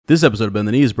This episode of Bend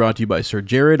the Knee is brought to you by Sir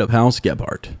Jared of House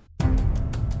Gebhardt.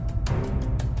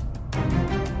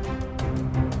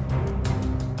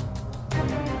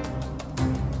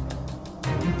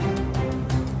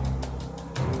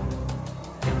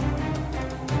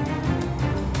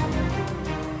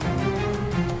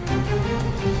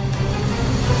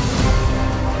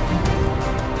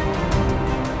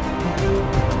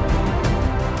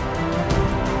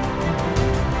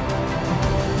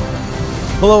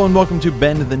 Hello and welcome to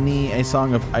Bend the Knee, a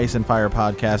Song of Ice and Fire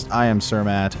podcast. I am Sir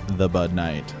Matt, the Bud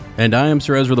Knight. And I am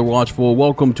Sir Ezra the Watchful.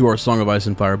 Welcome to our Song of Ice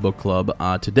and Fire book club.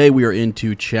 Today we are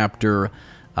into chapter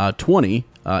 20,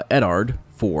 Eddard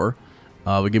 4,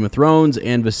 of Game of Thrones,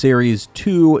 and Viserys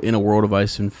 2 in A World of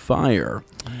Ice and Fire.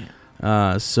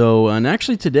 And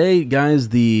actually today, guys,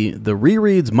 the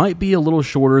rereads might be a little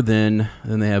shorter than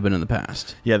they have been in the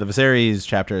past. Yeah, the Viserys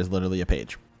chapter is literally a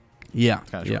page. Yeah,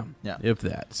 yeah, if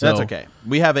that. So that's okay.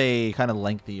 We have a kind of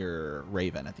lengthier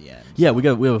Raven at the end. Yeah, so. we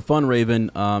have a fun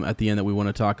Raven at the end that we want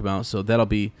to talk about. So that will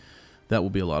be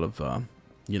a lot of fun.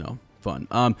 Real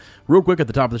quick at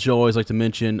the top of the show, I always like to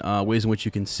mention ways in which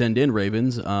you can send in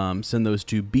Ravens. Send those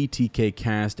to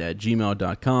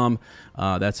btkcast@gmail.com.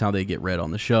 That's how they get read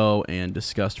on the show and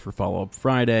discussed for Follow-Up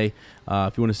Friday.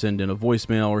 If you want to send in a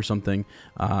voicemail or something,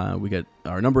 we got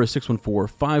our number is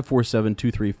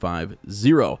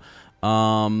 614-547-2350.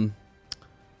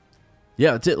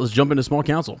 Yeah, that's it. Let's jump into Small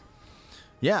Council.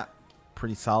 Yeah,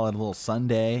 pretty solid little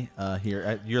Sunday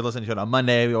here. You're listening to it on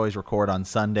Monday. We always record on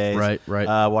Sundays. Right.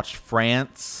 Watched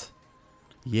France.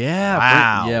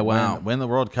 Yeah. Wow. Win the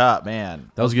World Cup,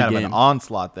 man. That was a good kind game. of an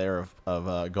onslaught there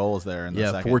of goals there in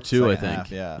the second 4-2, I think.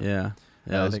 Half. Yeah,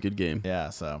 that was a good game.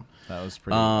 Yeah, so that was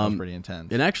pretty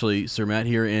intense. And actually, Sir Matt,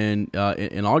 here in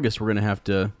August, we're gonna have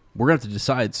to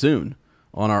decide soon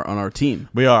on our team.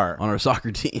 We are on our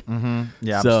soccer team. Mm-hmm.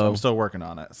 Yeah, so, I'm still working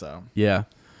on it. So yeah,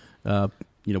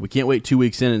 we can't wait 2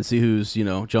 weeks in and see who's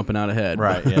jumping out ahead.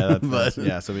 Right.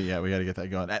 Yeah. So we got to get that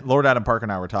going. Lord Adam Park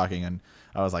and I were talking, and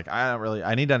I was like,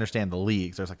 I need to understand the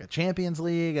leagues. There's like a Champions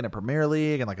League and a Premier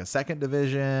League and like a second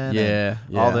division. Yeah.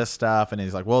 All this stuff. And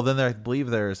he's like, well, then I believe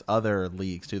there's other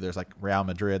leagues too. There's like Real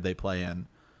Madrid. They play in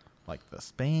like the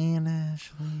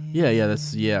Spanish league. Yeah.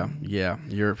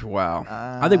 You're wow.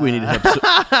 I think we need to hit up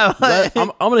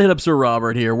I'm going to hit up Sir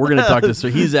Robert here. We're going to talk to Sir.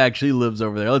 He's actually lives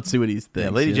over there. Let's see what he thinks. Yeah,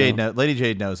 Lady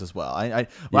Jade knows as well. I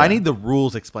need the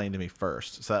rules explained to me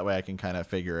first, so that way I can kind of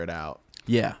figure it out.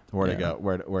 Yeah, where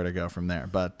to go from there.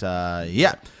 But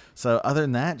so other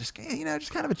than that, just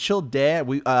kind of a chill day.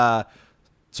 We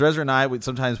Sir Ezra and I,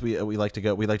 sometimes we like to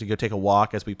go take a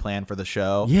walk as we plan for the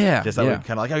show. Yeah, just that we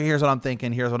kind of like, oh, here's what I'm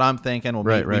thinking. Here's what I'm thinking.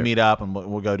 We meet up and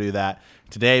we'll go do that.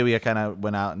 Today we kind of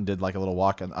went out and did like a little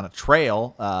walk on a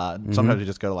trail. Sometimes we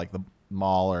just go to like the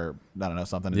mall or I don't know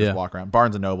something and just walk around.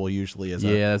 Barnes and Noble usually is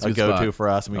a go-to for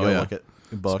us, and we go look at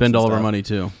books. Spend all of our money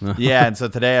too. Yeah, and so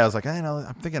today I was like,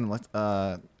 I'm thinking let's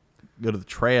go to the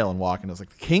trail and walk, and it was like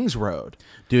the King's Road.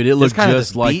 Dude, it looked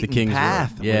just like the King's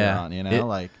path Road.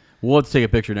 Yeah, we'll have to take a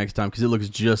picture next time because it looks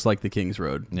just like the King's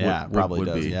Road. Yeah, probably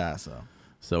does. Yeah,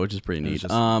 so which is pretty neat.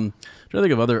 Trying to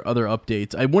think of other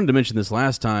updates. I wanted to mention this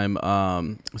last time.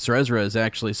 Sir Ezra is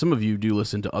actually, some of you do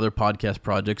listen to other podcast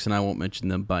projects, and I won't mention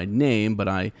them by name, but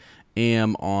I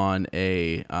am on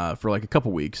for like a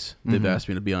couple weeks. They've asked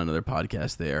me to be on another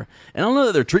podcast there, and I don't know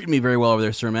that they're treating me very well over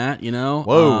there, Sir Matt.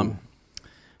 Whoa.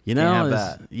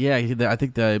 I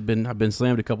think that I've been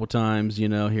slammed a couple times.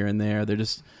 Here and there. They're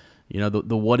just.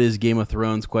 The what is Game of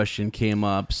Thrones question came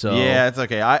up. So yeah, it's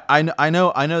okay. I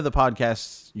know the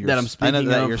podcast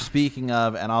you're speaking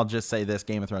of, and I'll just say this: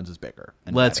 Game of Thrones is bigger.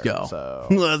 Let's go. So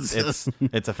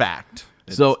it's a fact.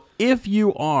 So if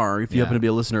you happen to be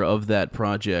a listener of that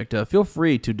project, feel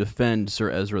free to defend Sir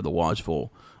Ezra the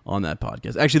Watchful on that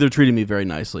podcast. Actually, they're treating me very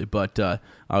nicely, but I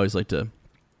always like to,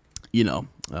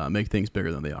 make things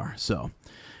bigger than they are. So,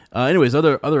 anyways,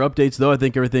 other updates though. I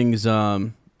think everything's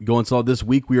going solid. This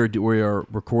week we are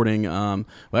recording.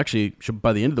 Actually,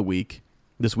 by the end of the week,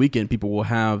 this weekend, people will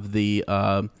have the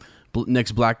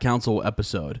next Black Council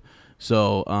episode.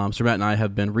 So Sir Matt and I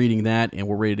have been reading that, and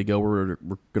we're ready to go. We're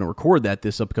going to record that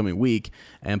this upcoming week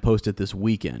and post it this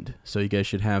weekend. So you guys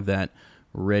should have that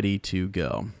ready to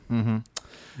go. Mm-hmm.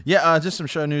 Yeah, just some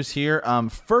show news here.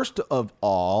 First of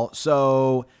all,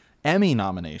 so Emmy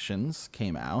nominations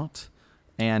came out,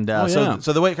 and so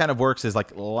the way it kind of works is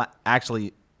like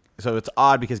actually. So it's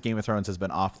odd because Game of Thrones has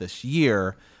been off this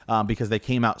year because they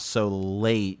came out so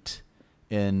late.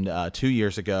 In 2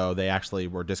 years ago, they actually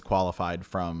were disqualified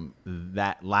from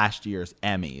that last year's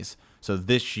Emmys. So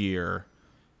this year,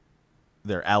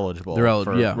 they're eligible.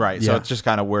 Right. So it's just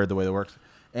kind of weird the way it works.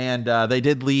 And they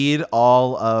did lead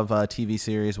all of TV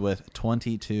series with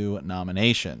 22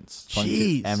 nominations.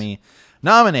 22 Emmy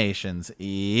nominations.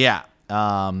 Yeah.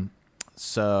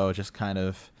 So just kind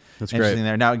of That's interesting great.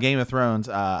 there. Now, Game of Thrones,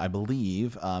 I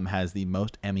believe, has the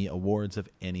most Emmy awards of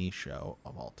any show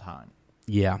of all time.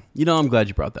 Yeah. I'm glad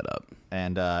you brought that up.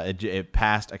 And it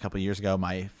passed a couple of years ago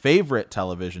my favorite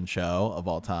television show of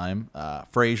all time,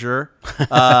 Frasier.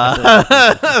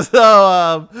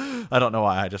 I don't know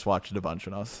why. I just watched it a bunch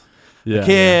when I was a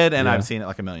kid, and I've seen it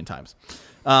like a million times.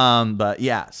 But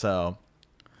yeah, so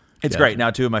it's great. Now,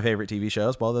 two of my favorite TV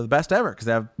shows, well, they're the best ever because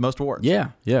they have most awards. Yeah.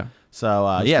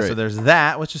 So so there's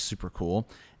that, which is super cool.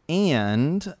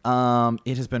 And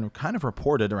it has been kind of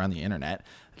reported around the internet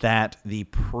that the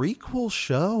prequel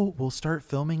show will start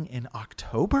filming in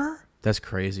October. That's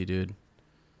crazy, dude.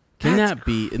 Can that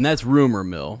be? And that's rumor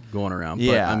mill going around. But,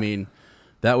 Yeah. I mean,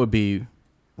 that would be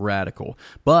radical.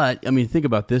 But, I mean, think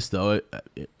about this, though.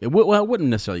 It wouldn't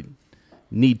necessarily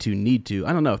need to.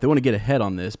 I don't know if they want to get ahead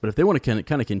on this, but if they want to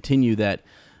kind of continue that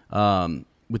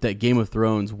with that Game of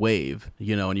Thrones wave,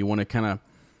 and you want to kind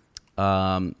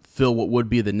of fill what would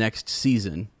be the next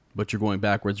season, but you're going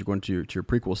backwards, you're going to your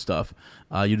prequel stuff,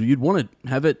 you'd want to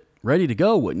have it ready to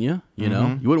go, wouldn't you? You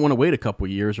wouldn't want to wait a couple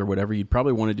years or whatever. You'd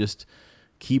probably want to just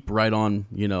keep right on,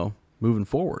 moving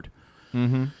forward.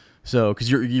 Mm-hmm. So, because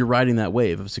you're riding that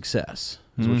wave of success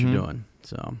is what you're doing.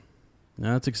 So,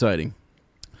 that's exciting.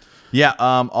 Yeah.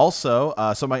 Also,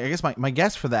 so I guess my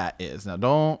guess for that is, now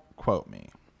don't quote me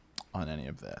on any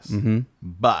of this,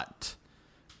 but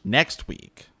next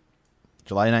week,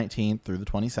 July 19th through the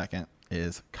 22nd,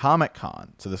 is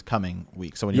Comic-Con. So this coming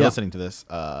week. So when you're listening to this,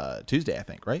 Tuesday, I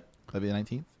think, right? That'd be the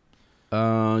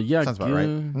 19th? Yeah. Sounds about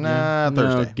right.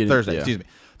 Thursday. Thursday, excuse me.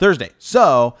 Thursday.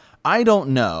 So I don't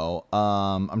know.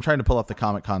 I'm trying to pull up the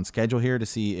Comic-Con schedule here to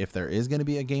see if there is going to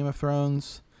be a Game of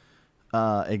Thrones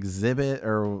exhibit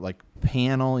or like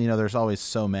panel. There's always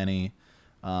so many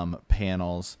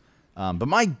panels. But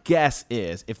my guess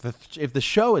is if the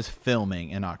show is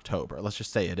filming in October, let's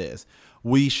just say it is,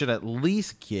 we should at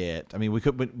least get. I mean, we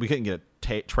couldn't get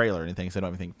a trailer or anything, so I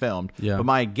don't have anything filmed. Yeah. But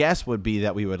my guess would be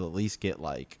that we would at least get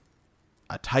like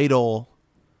a title,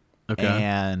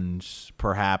 and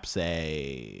perhaps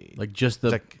like just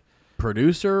the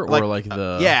producer or like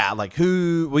the like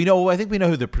who I think we know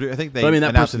who the producer. I think they. But I mean,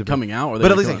 that person coming out, or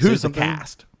but at least like who's the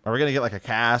cast? Are we gonna get like a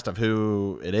cast of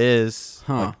who it is?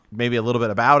 Huh. Like maybe a little bit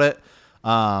about it.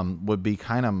 Would be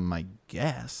kind of my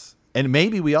guess. And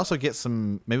maybe we also get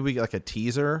maybe we get like a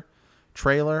teaser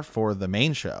trailer for the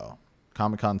main show.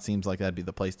 Comic-Con seems like that'd be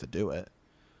the place to do it.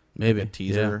 Maybe like a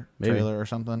teaser trailer or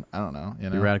something. I don't know.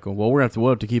 Be radical. Well, we'll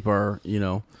have to keep our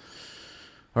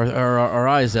our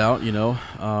eyes out. You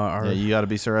got to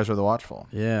be Sir Ezra the Watchful.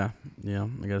 Yeah.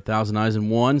 I got 1,000 eyes in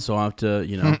one, so I have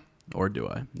to or do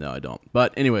I? No, I don't.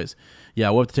 But anyways,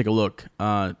 we'll have to take a look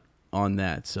on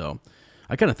that. So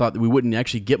I kind of thought that we wouldn't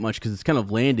actually get much because it's kind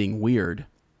of landing weird.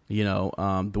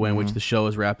 The way in which the show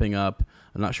is wrapping up.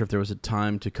 I'm not sure if there was a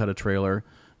time to cut a trailer,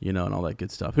 and all that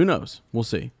good stuff. Who knows? We'll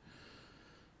see.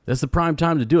 That's the prime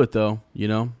time to do it, though,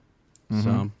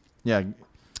 So yeah,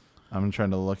 I'm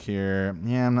trying to look here.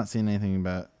 Yeah, I'm not seeing anything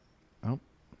about. Oh,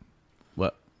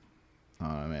 what? Oh,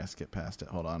 I may have skipped past it.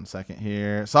 Hold on a second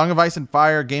here. Song of Ice and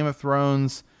Fire, Game of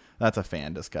Thrones. That's a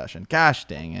fan discussion. Gosh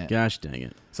dang it.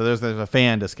 So there's a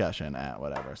fan discussion at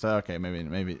whatever. So okay,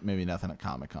 maybe nothing at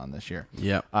Comic-Con this year.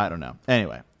 Yeah. I don't know.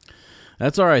 Anyway.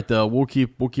 That's all right though. We'll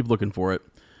keep looking for it.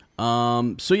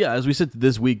 So yeah, as we said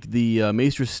this week, the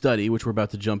Maester Study, which we're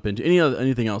about to jump into.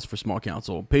 Anything else for Small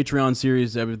Council? Patreon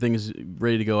series, everything is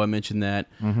ready to go. I mentioned that.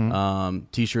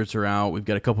 T-shirts are out. We've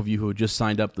got a couple of you who just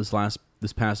signed up this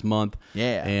past month.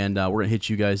 Yeah. And we're gonna hit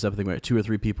you guys up. I think we got 2 or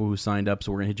 3 people who signed up,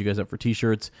 so we're gonna hit you guys up for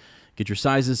T-shirts. Get your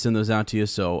sizes, send those out to you.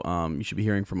 So you should be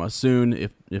hearing from us soon.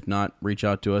 If not, reach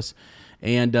out to us.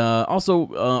 And also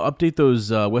update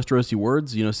those Westerosi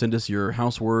words. Send us your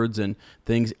house words and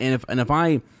things. And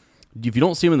if you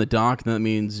don't see them in the doc, then that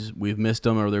means we've missed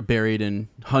them or they're buried in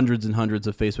hundreds and hundreds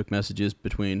of Facebook messages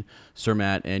between Sir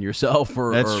Matt and yourself.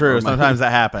 That's true. Sometimes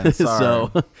that happens.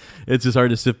 So it's just hard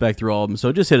to sift back through all of them.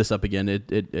 So just hit us up again.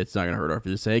 It's not going to hurt our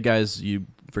feelings. Just say, hey guys, you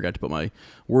forgot to put my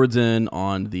words in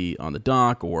on the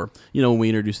doc, or when we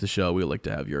introduce the show, we like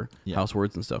to have your house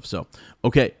words and stuff. So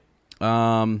okay,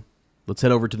 let's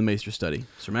head over to the Maester Study,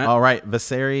 Sir Matt. All right,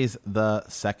 Viserys the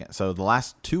Second. So the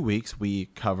last 2 weeks we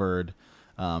covered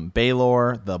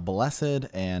Baelor the Blessed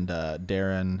and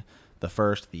Daeron the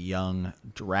First, the Young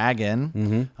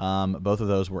Dragon. Both of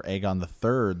those were Aegon the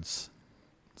Third's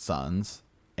sons,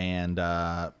 And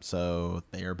so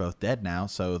they are both dead now.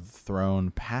 So the throne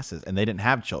passes, and they didn't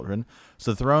have children.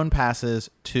 So the throne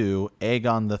passes to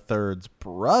Aegon III's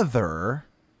brother.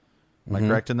 Am I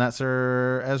correct in that,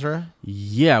 Sir Ezra?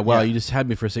 Yeah. Well, you just had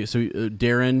me for a second. So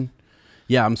Darren.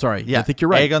 Yeah, I'm sorry. Yeah, I think you're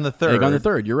right. Aegon III. Aegon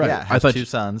III. You're right. Yeah, has two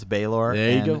sons, Baelor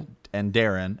and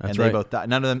Darren, and they both die.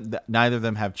 Neither of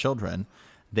them have children.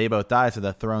 They both die, so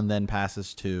the throne then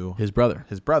passes to his brother.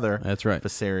 That's right.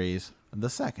 Viserys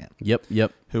II.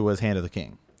 Yep. Who was Hand of the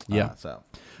King. Yeah. So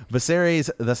Viserys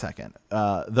II.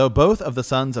 Though both of the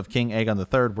sons of King Aegon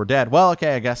III were dead. Well,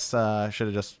 okay, I guess I should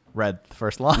have just read the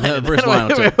first line. Yeah, the first line.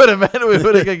 we would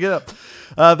have could get up.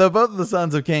 Though both of the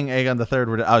sons of King Aegon III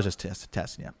were dead. I was just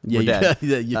testing you. Were dead.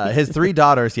 His 3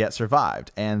 daughters yet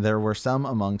survived, and there were some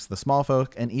amongst the small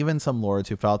folk and even some lords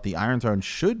who felt the Iron Throne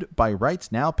should by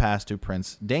rights now pass to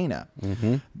Prince Dana.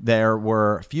 There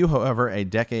were few, however, a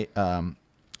decade of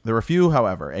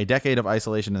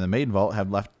isolation in the Maiden Vault had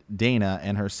left Dana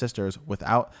and her sisters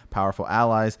without powerful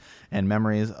allies, and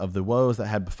memories of the woes that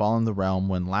had befallen the realm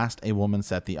when last a woman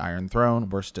set the Iron Throne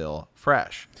were still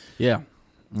fresh. Yeah.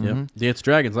 Yep. Dance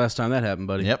Dragons, last time that happened,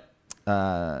 buddy. Yep.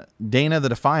 Dana the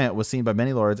Defiant was seen by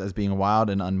many lords as being wild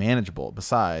and unmanageable,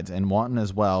 besides, and wanton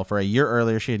as well, for a year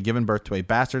earlier she had given birth to a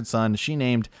bastard son she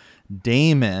named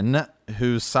Daemon,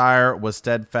 whose sire was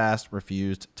steadfast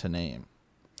refused to name.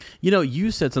 You know,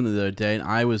 you said something the other day, and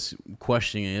I was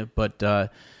questioning it, but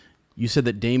you said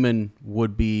that Daemon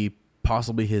would be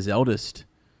possibly his eldest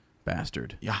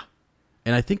bastard. Yeah.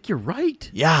 And I think you're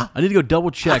right. Yeah. I need to go double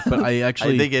check, but I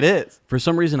actually I think it is. For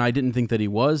some reason, I didn't think that he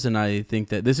was, and I think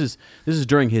that this is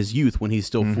during his youth when he's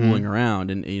still fooling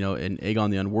around, and and Aegon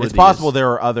the Unworthy. It's possible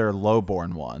there are other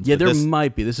lowborn ones. Yeah, there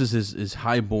might be. This is his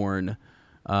highborn.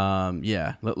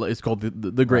 It's called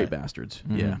the Great Bastards.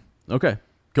 Yeah. Okay.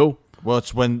 Cool. Well,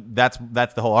 it's when that's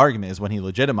the whole argument is when he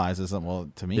legitimizes them.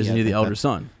 Well, to me, isn't he the elder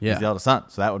son? Yeah, he's the elder son,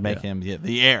 so that would make him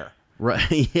the heir.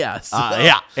 Right. Yes.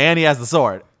 And he has the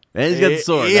sword. And he's got the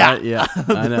sword. Yeah.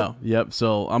 I know. Yep.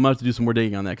 So I'm gonna have to do some more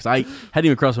digging on that because I hadn't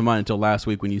even crossed my mind until last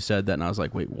week when you said that, and I was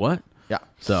like, wait, what? Yeah.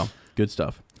 So good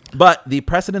stuff. But the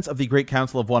precedents of the Great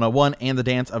Council of 101 and the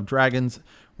Dance of Dragons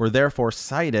were therefore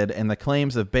cited, and the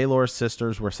claims of Baelor's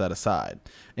sisters were set aside.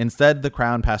 Instead, the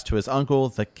crown passed to his uncle,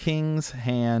 the King's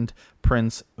Hand,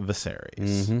 Prince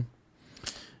Viserys.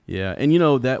 Yeah,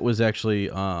 and that was actually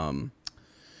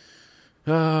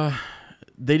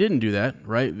they didn't do that,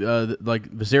 right?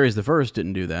 Like Viserys the First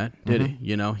didn't do that, did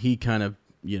he? He kind of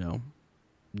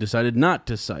decided not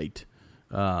to cite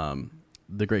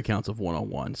the Great Council of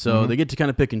 101. So they get to kind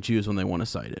of pick and choose when they want to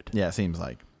cite it. Yeah, it seems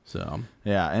like. So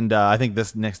yeah, and I think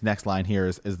this next line here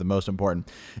is the most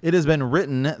important. It has been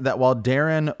written that while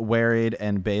Darren Ward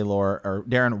and Baelor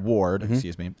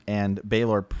and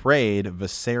Baelor prayed,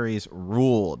 Viserys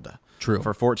ruled. True.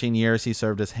 For 14 years, he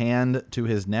served as hand to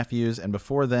his nephews, and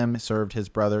before them served his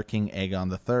brother, King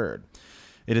Aegon III.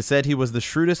 It is said he was the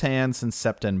shrewdest hand since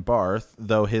Septon Barth,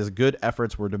 though his good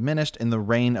efforts were diminished in the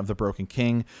reign of the Broken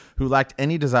King, who lacked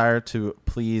any desire to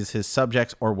please his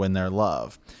subjects or win their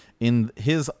love. In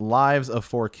his Lives of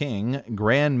Four King,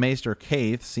 Grand Maester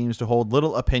Caith seems to hold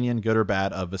little opinion, good or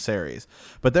bad, of Viserys.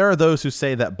 But there are those who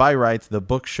say that by rights the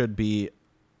book should be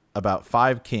about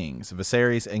 5 kings,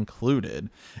 Viserys included,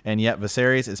 and yet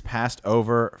Viserys is passed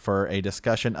over for a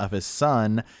discussion of his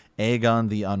son, Aegon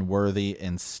the Unworthy,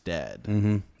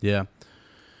 instead. Yeah.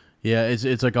 Yeah,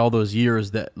 it's like all those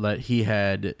years that he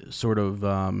had sort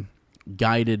of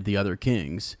guided the other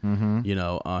kings,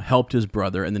 helped his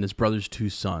brother, and then his brother's 2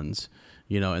 sons,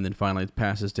 and then finally it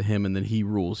passes to him, and then he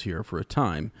rules here for a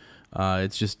time. And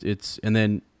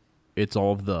then it's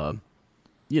all of the,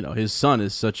 his son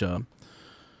is such a,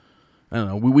 I don't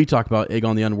know, we talk about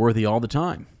Aegon the Unworthy all the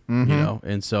time,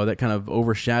 and so that kind of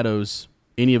overshadows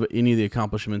any of the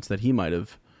accomplishments that he might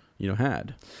have,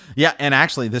 had. Yeah, and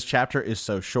actually this chapter is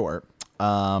so short.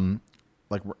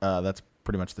 That's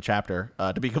pretty much the chapter,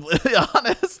 to be completely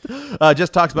honest.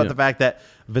 Just talks about the fact that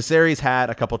Viserys had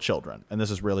a couple children, and this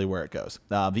is really where it goes.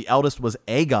 The eldest was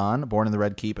Aegon, born in the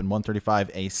Red Keep in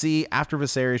 135 AC, after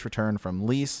Viserys returned from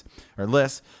Lys. He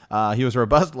was a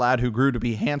robust lad who grew to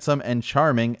be handsome and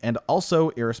charming, and also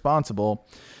irresponsible,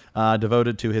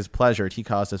 devoted to his pleasure. He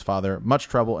caused his father much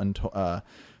trouble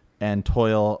and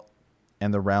toil,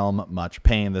 and the realm much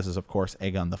pain. This is, of course,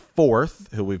 Aegon IV,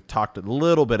 who we've talked a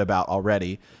little bit about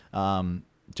already,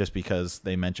 just because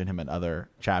they mention him in other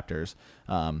chapters.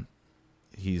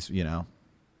 He's,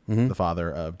 the father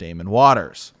of Daemon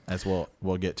Waters, as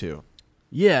we'll get to.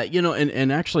 Yeah,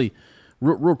 and actually,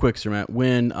 real quick, Sir Matt,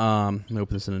 when let me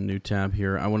open this in a new tab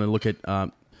here. I want to look at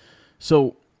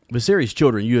so Viserys'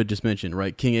 children, you had just mentioned,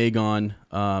 right? King Aegon,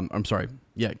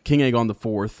 King Aegon the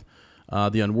Fourth,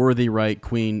 the Unworthy, right?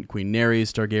 Queen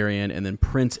Nerys Targaryen, and then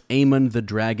Prince Aemon the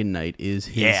Dragon Knight is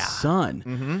his son.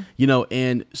 Mm-hmm. You know,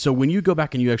 and so when you go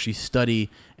back and you actually study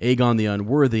Aegon the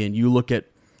Unworthy and you look at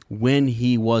when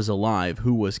he was alive,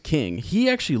 who was king, he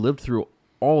actually lived through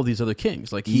all these other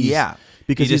kings. Like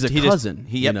because he's a cousin.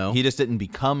 He just didn't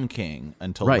become king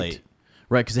until late.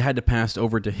 Right, because it had to pass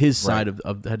over to his side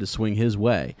had to swing his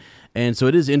way, and so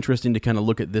it is interesting to kind of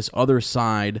look at this other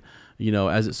side, you know,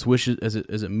 as it swishes, as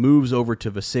it moves over to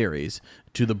Viserys,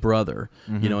 to the brother,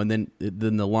 you know, and then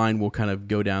the line will kind of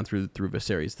go down through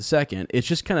Viserys the second. It's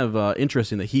just kind of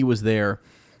interesting that he was there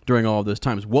during all of those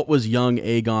times. What was young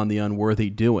Aegon the Unworthy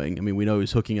doing? I mean, we know he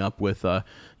was hooking up with,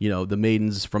 you know, the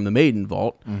maidens from the Maiden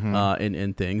Vault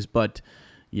and things, but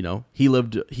you know,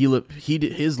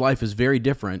 his life is very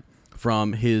different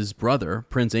from his brother,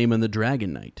 Prince Aemon the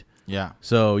Dragon Knight. Yeah.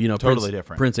 So, you know, totally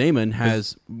different. Prince Aemon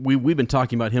has, we've been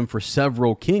talking about him for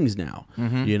several kings now,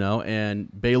 you know, and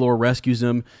Baelor rescues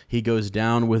him. He goes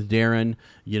down with Daeron,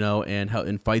 you know,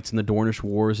 and fights in the Dornish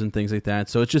Wars and things like that.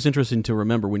 So it's just interesting to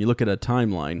remember when you look at a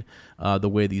timeline, the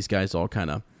way these guys all kind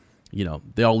of, you know,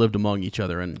 they all lived among each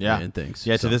other and things.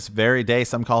 Yeah, so. To this very day,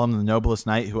 some call him the noblest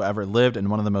knight who ever lived and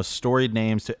one of the most storied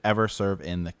names to ever serve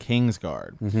in the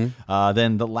Kingsguard.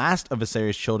 Then the last of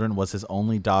Viserys' children was his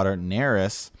only daughter,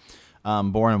 Nerys,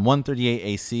 born in 138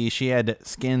 AC. She had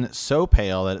skin so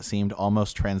pale that it seemed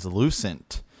almost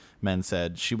translucent, men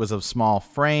said. She was of small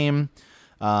frame,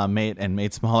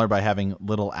 made smaller by having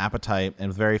little appetite and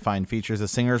with very fine features. The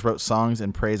singers wrote songs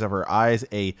in praise of her eyes,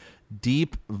 a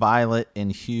deep violet in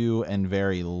hue and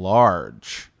very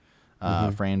large,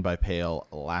 framed by pale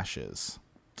lashes.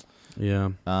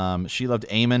 Yeah. She loved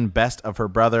Aemon best of her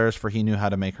brothers, for he knew how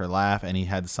to make her laugh, and he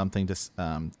had something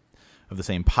of the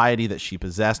same piety that she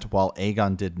possessed, while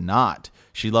Aegon did not.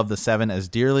 She loved the Seven as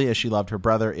dearly as she loved her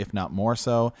brother, if not more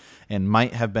so, and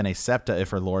might have been a septa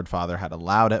if her lord father had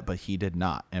allowed it, but he did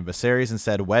not. And Viserys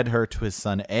instead wed her to his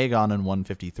son Aegon in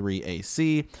 153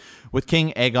 AC, with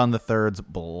King Aegon III's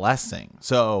blessing.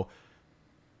 So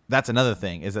that's another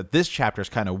thing, is that this chapter is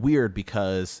kind of weird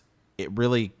because it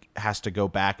really has to go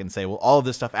back and say, well, all of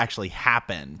this stuff actually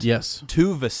happened to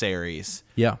Viserys.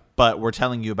 Yeah. But we're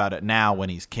telling you about it now when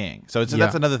he's king. So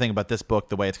that's another thing about this book,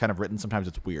 the way it's kind of written. Sometimes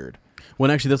it's weird. Well,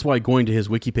 actually, that's why going to his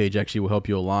wiki page actually will help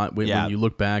you a lot. When you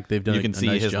look back, they've done a nice job. You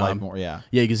can see his life more, Yeah,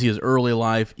 you can see his early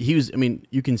life.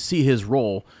 You can see his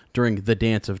role during the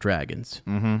Dance of Dragons.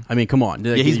 I mean, come on.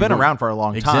 Yeah, he's been around for a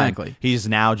long time. Exactly. He's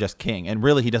now just king. And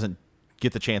really, he doesn't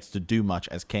get the chance to do much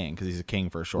as king because he's a king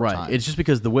for a short time. It's just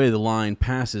because the way the line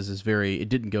passes is it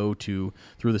didn't go through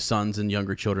the sons and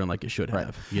younger children like it should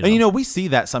have. You know? And, you know, we see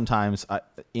that sometimes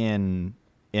in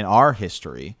our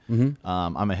history.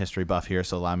 I'm a history buff here,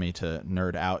 so allow me to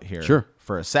nerd out here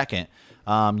for a second.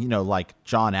 You know, like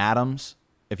John Adams,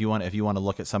 if you want to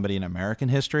look at somebody in American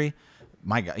history,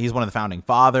 my God, he's one of the founding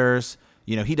fathers.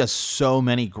 You know, he does so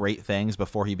many great things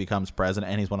before he becomes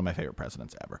president, and he's one of my favorite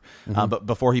presidents ever. But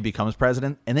before he becomes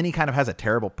president, and then he kind of has a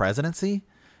terrible presidency.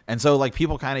 And so, like,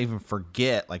 people kind of even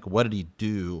forget, like, what did he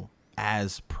do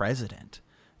as president?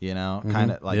 You know,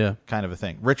 kind of a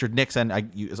thing. Richard Nixon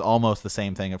is almost the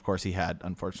same thing. Of course, he had,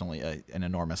 unfortunately, an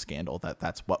enormous scandal.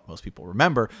 That's what most people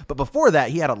remember. But before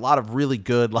that, he had a lot of really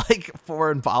good, like,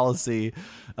 foreign policy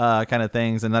kind of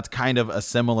things. And that's kind of a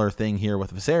similar thing here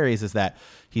with Viserys, is that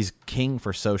he's king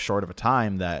for so short of a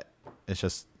time that it's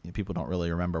just people don't really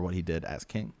remember what he did as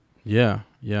king. Yeah.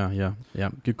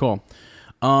 Good call.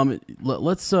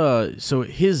 Let's so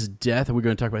his death. We're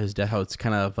going to talk about his death. How it's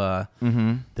kind of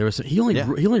there was he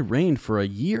only reigned for a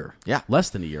year. Yeah,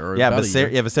 less than a year.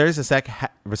 Viserys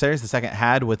II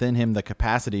had within him the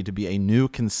capacity to be a new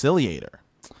conciliator.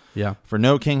 Yeah. For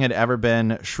no king had ever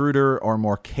been shrewder or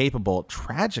more capable.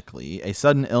 Tragically, a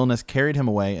sudden illness carried him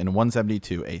away in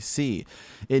 172 AC.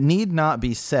 It need not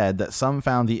be said that some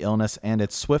found the illness and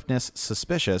its swiftness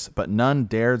suspicious, but none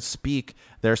dared speak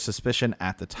their suspicion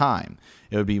at the time.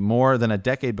 It would be more than a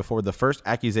decade before the first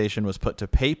accusation was put to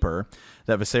paper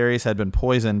that Viserys had been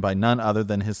poisoned by none other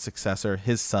than his successor,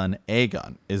 his son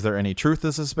Aegon. Is there any truth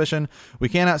to suspicion? We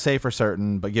cannot say for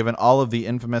certain, but given all of the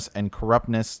infamous and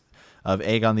corruptness of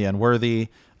Aegon the Unworthy,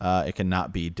 it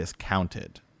cannot be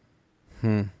discounted.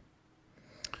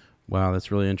 Wow,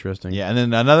 that's really interesting. Yeah, and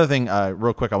then another thing,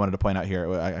 real quick, I wanted to point out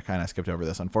here. I kind of skipped over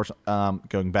this, unfortunately.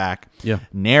 Going back,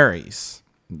 Nerys,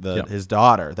 his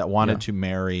daughter, that wanted to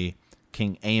marry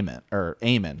King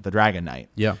Aemon, the Dragon Knight.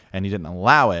 Yeah, and he didn't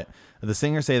allow it. The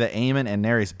singers say that Aemon and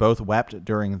Nerys both wept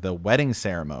during the wedding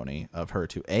ceremony of her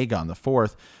to Aegon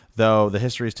IV, though the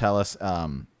histories tell us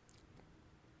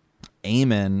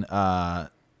Aemon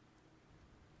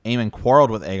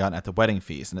quarreled with Aegon at the wedding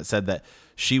feast, and it said that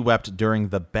she wept during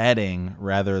the bedding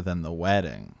rather than the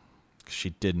wedding.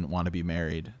 She didn't want to be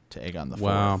married to Aegon the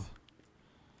Fourth. Wow.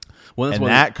 Well, and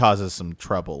that causes some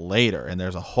trouble later. And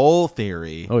there's a whole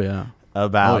theory. Oh yeah.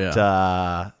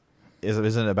 About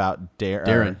isn't it about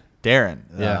Darren? Darren.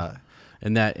 Yeah.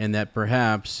 And that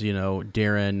perhaps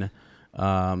Darren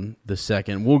the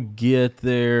second. We'll get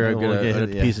there. I'm gonna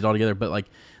piece it all together, but like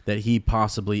that he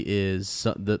possibly is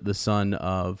the son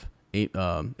of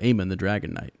Aemon the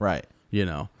Dragon Knight. Right.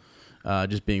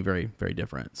 Just being very, very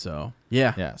different. So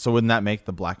yeah. Yeah. So wouldn't that make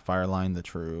the Blackfyre line the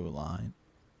true line?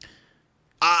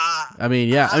 I mean,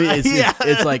 yeah. I mean,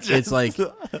 it's like,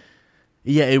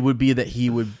 yeah, it would be that he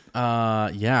would.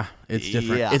 Yeah, it's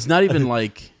different. Yeah. It's not even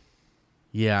like,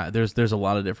 yeah. There's a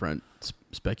lot of different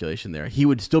speculation there. He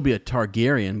would still be a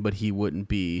Targaryen, but he wouldn't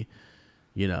be,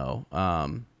 he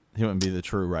wouldn't be the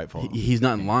true rightful. He's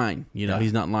not in line.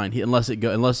 He's not in line. Unless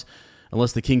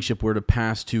the kingship were to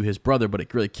pass to his brother, but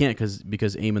it really can't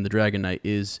because Aemon the Dragon Knight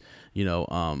is one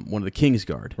of the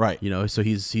Kingsguard. Right. So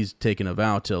he's taken a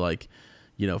vow to like.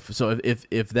 So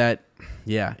if that,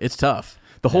 yeah, it's tough.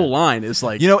 The whole line is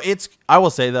like, I will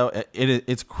say though,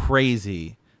 it's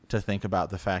crazy to think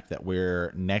about the fact that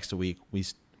next week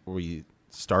we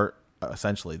start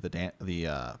essentially the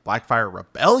Blackfyre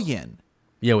Rebellion.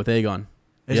 Yeah, with Aegon.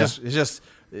 It's just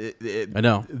I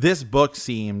know this book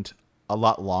seemed a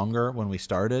lot longer when we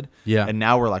started. Yeah. And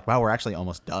now we're like, wow, we're actually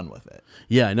almost done with it.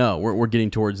 Yeah, I know. We're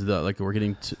getting towards we're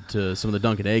getting to some of the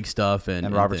Dunk and Egg stuff and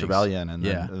Robert's things. Rebellion. And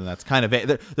that's kind of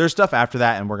it. There's stuff after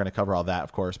that, and we're going to cover all that,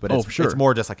 of course. But it's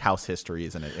more just like house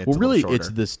histories. And it's it's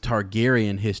this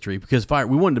Targaryen history because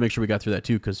we wanted to make sure we got through that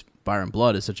too because Fire and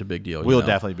Blood is such a big deal. We'll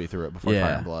definitely be through it before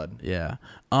Fire and Blood. Yeah.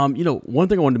 One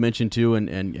thing I wanted to mention too,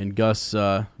 and Gus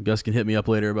can hit me up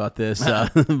later about this,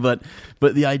 but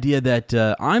the idea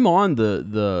that I'm on the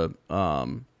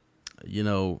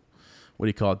what do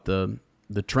you call it,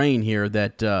 the train here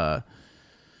that Aegon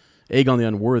the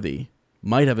Unworthy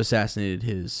might have assassinated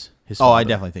his father. Oh, I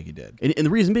definitely think he did. And the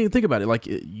reason being, think about it, like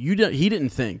he didn't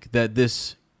think that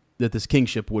this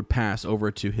kingship would pass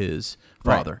over to his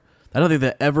father. Right. I don't think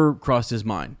that ever crossed his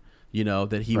mind.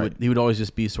 That he would always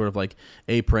just be sort of like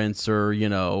a prince or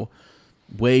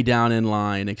way down in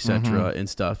line, etc. And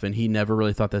stuff. And he never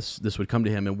really thought this would come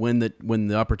to him. And when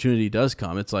the opportunity does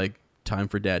come, it's like time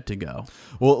for Dad to go.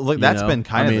 Well, look, that's been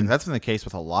that's been the case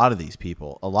with a lot of these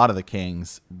people, a lot of the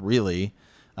kings, really.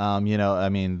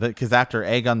 Because after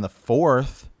Aegon the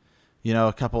Fourth,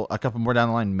 a couple more down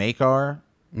the line, Maekar.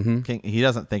 King, he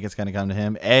doesn't think it's going to come to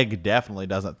him. Egg definitely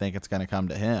doesn't think it's going to come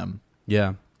to him.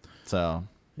 Yeah. So.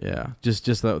 Yeah. Just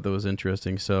thought that was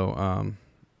interesting. So,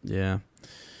 yeah.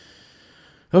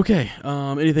 Okay.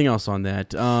 Anything else on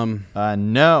that?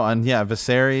 No. And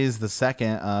Viserys the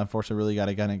Second. Unfortunately, really got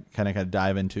to kind of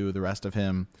dive into the rest of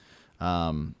him.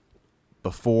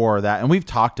 Before that, and we've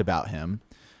talked about him,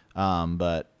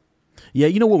 but. Yeah,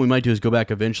 what we might do is go back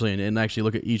eventually and actually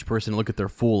look at each person and look at their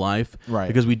full life. Right.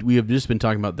 Because we have just been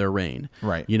talking about their reign.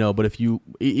 Right. But if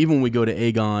even when we go to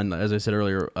Aegon, as I said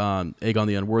earlier, Aegon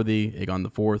the Unworthy, Aegon the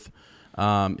Fourth,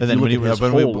 and then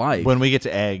when we get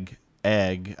to Egg,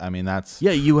 I mean, that's...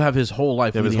 Yeah, you have his whole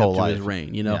life leading up to his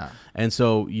reign, Yeah. And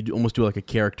so you almost do like a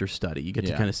character study. You get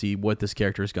to kind of see what this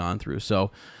character has gone through.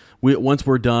 So once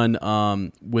we're done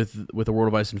with A World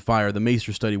of Ice and Fire, the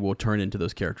Maester study will turn into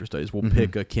those character studies. We'll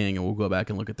pick a king and we'll go back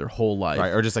and look at their whole life.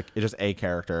 Right, or just a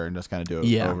character and just kind of do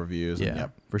overviews. Yeah,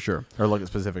 for sure. Or look at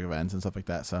specific events and stuff like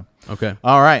that. So okay.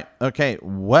 All right. Okay.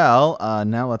 Well,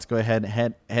 now let's go ahead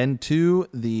and head to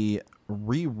the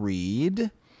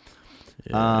reread.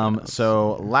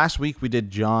 So last week we did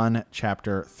Jon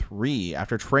chapter 3.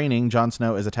 After training, Jon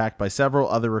Snow is attacked by several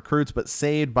other recruits, but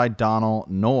saved by Donal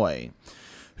Noye,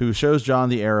 who shows Jon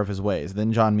the error of his ways.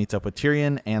 Then Jon meets up with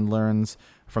Tyrion and learns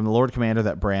from the Lord Commander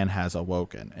that Bran has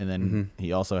awoken. And then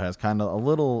he also has kind of a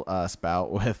little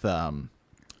spout with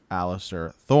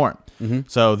Alliser Thorne.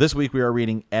 So this week we are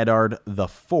reading Eddard the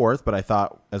Fourth, but I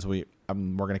thought we're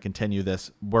going to continue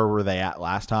this. Where were they at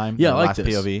last time? Yeah, I like this.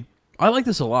 POV. I like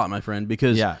this a lot, my friend,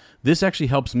 because this actually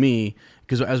helps me.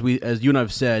 Because as you and I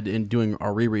have said in doing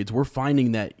our rereads, we're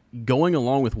finding that going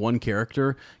along with one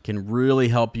character can really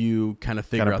help you kind of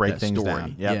figure out break that things story.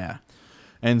 Down. Yep. Yeah.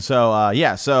 And so,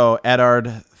 so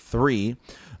Eddard 3.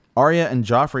 Arya and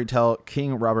Joffrey tell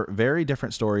King Robert very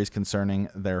different stories concerning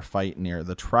their fight near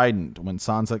the Trident. When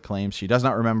Sansa claims she does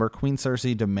not remember, Queen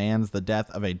Cersei demands the death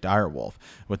of a direwolf.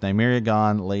 With Nymeria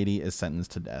gone, Lady is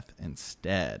sentenced to death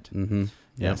instead.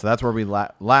 Yeah, so that's where we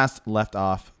last left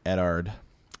off Eddard.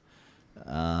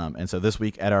 And so this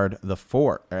week, Eddard the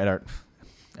Fourth.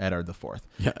 Eddard the Fourth.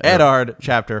 Yeah, Eddard,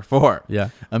 Chapter 4. Yeah.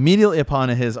 Immediately upon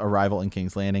his arrival in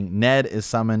King's Landing, Ned is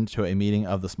summoned to a meeting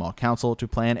of the Small Council to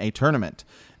plan a tournament.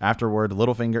 Afterward,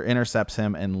 Littlefinger intercepts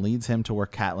him and leads him to where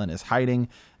Catelyn is hiding,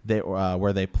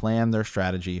 where they plan their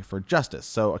strategy for justice.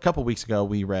 So a couple weeks ago,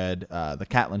 we read the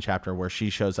Catelyn chapter where she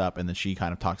shows up and then she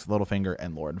kind of talks to Littlefinger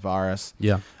and Lord Varys.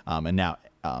 Yeah. And now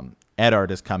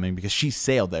Eddard is coming because she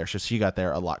sailed there, so she got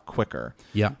there a lot quicker.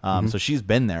 Yeah. So she's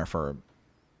been there for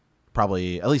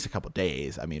probably at least a couple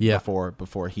days. I mean,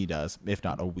 before he does, if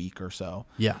not a week or so.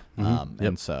 Yeah.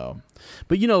 And so,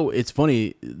 but it's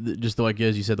funny, just though,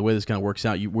 as you said, the way this kind of works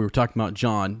out, we were talking about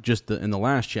Jon just in the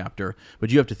last chapter,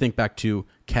 but you have to think back to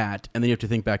Cat, and then you have to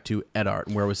think back to Eddard,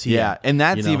 and where was he? Yeah. And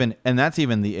that's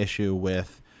even the issue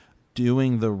with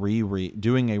doing a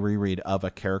reread of a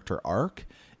character arc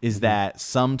is that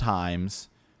sometimes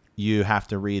you have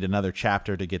to read another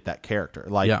chapter to get that character.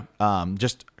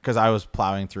 Just because I was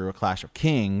plowing through A Clash of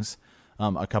Kings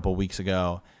a couple weeks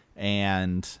ago,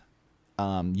 and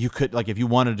you could, if you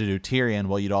wanted to do Tyrion,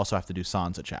 well, you'd also have to do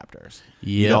Sansa chapters.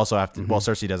 You'd also have to. Well,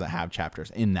 Cersei doesn't have chapters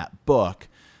in that book,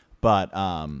 but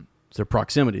it's their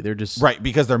proximity. They're just right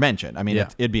because they're mentioned. I mean,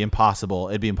 it'd be impossible.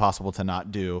 It'd be impossible to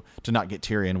not get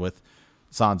Tyrion with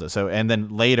Sansa. So, and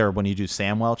then later when you do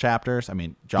Samwell chapters, I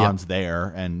mean, Jon's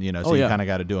there, and you kind of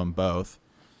got to do them both.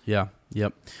 Yeah.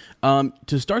 Yep.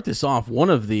 To start this off, one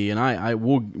of the, and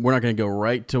we're not going to go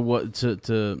right to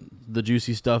to the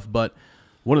juicy stuff, but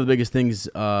one of the biggest things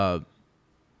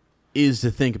is to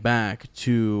think back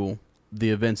to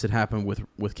the events that happened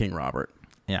with King Robert.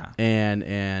 Yeah.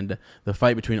 And the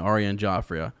fight between Arya and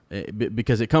Joffrey,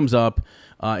 because it comes up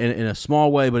in a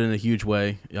small way, but in a huge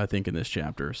way, I think, in this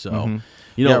chapter. So,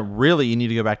 really, you need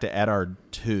to go back to Eddard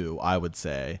 2, I would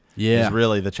say. Yeah. Is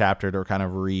really the chapter to kind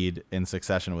of read in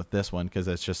succession with this one, because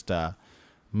it's just a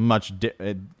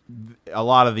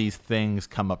lot of these things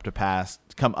come up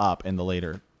in the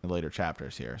later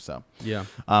chapters here. So yeah.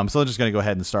 So we're just going to go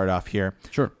ahead and start off here.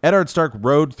 Sure. Eddard Stark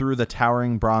rode through the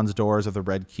towering bronze doors of the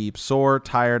Red Keep, sore,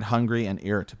 tired, hungry, and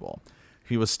irritable.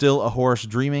 He was still a horse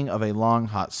dreaming of a long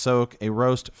hot soak, a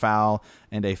roast fowl,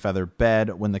 and a feather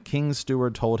bed when the king's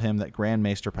steward told him that Grand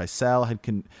Maester Pycelle had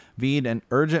convened an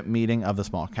urgent meeting of the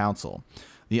Small Council.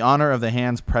 The honor of the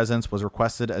Hand's presence was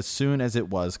requested as soon as it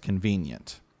was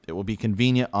convenient. It will be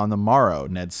convenient on the morrow,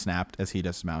 Ned snapped as he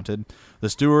dismounted. The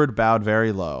steward bowed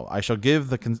very low. I shall give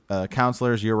the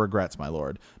counselors your regrets, my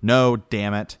lord. No,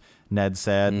 damn it, Ned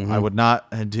said. It would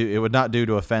not do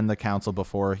to offend the council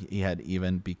before he had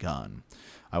even begun.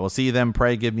 I will see them.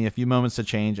 Pray give me a few moments to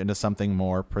change into something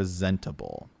more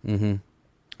presentable. Mm-hmm.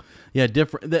 Yeah,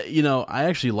 different. I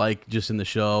actually like just in the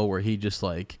show where he just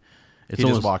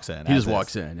just walks in. He just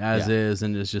walks in as is,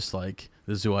 and it's just like,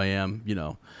 this is who I am,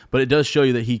 But it does show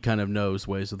you that he kind of knows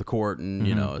ways of the court, and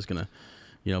is gonna,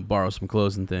 borrow some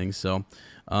clothes and things. So,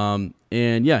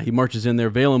 he marches in there.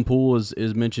 Valen Poole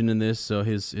is mentioned in this, so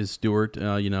his steward,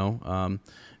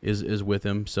 is with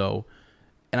him. So,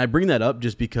 and I bring that up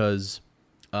just because,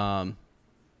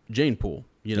 Jane Poole,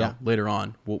 later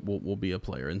on will be a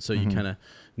player, and so you kind of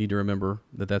need to remember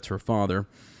that that's her father.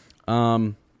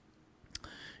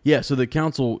 Yeah, so the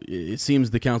council, it seems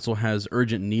the council has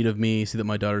urgent need of me. See that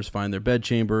my daughters find their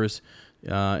bedchambers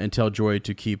and tell Joy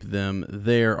to keep them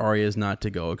there. Arya is not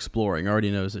to go exploring. Already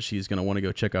knows that she's going to want to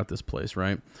go check out this place,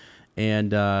 right?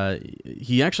 And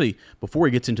he actually, before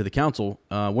he gets into the council,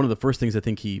 one of the first things I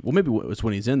think maybe it was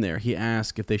when he's in there, he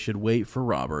asked if they should wait for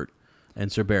Robert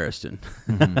and Sir Barristan.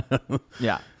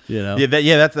 Yeah.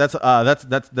 That's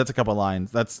a couple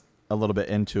lines. That's a little bit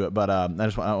into it, but I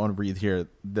want to read here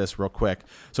this real quick.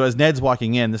 So as Ned's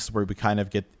walking in, this is where we kind of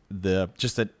get the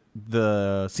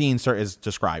scene is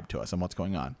described to us and what's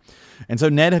going on. And so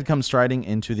Ned had come striding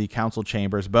into the council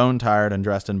chambers, bone tired and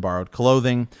dressed in borrowed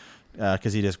clothing,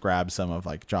 because he just grabbed some of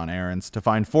Jon Arryn's, to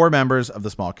find 4 members of the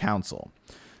Small Council.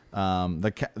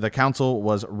 The council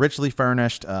was richly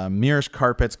furnished. Moorish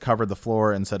carpets covered the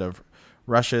floor instead of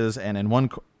rushes, and in one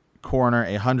corner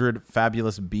 100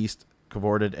 fabulous beasts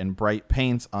cavorted in bright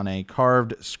paints on a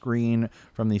carved screen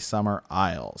from the Summer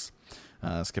Isles.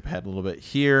 Skip ahead a little bit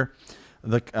here.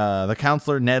 The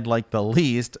counselor Ned liked the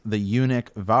least, the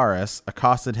eunuch Varys,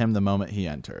 accosted him the moment he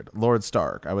entered. Lord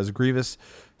Stark, I was grievous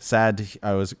sad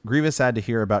to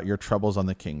hear about your troubles on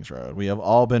the King's Road. We have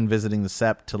all been visiting the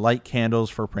Sept to light candles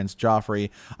for Prince Joffrey.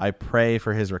 I pray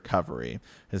for his recovery.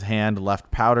 His hand left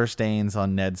powder stains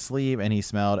on Ned's sleeve, and he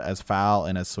smelled as foul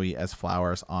and as sweet as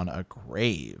flowers on a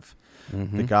grave.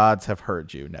 Mm-hmm. The gods have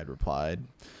heard you, Ned replied.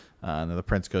 And the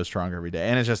prince goes stronger every day.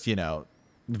 And it's just,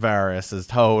 Varys is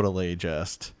totally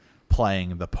just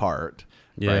playing the part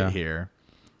right here.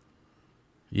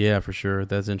 Yeah, for sure.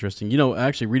 That's interesting.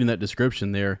 Actually reading that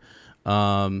description there,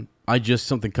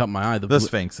 something caught my eye. The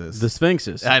Sphinxes. The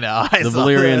Sphinxes. I know. The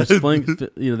Valyrian Sphinx.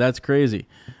 That's crazy.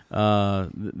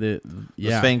 The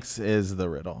Sphinx is the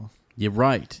riddle. You're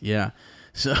right. Yeah.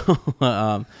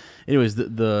 So, anyways, they've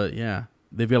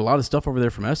got a lot of stuff over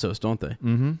there from Essos, don't they?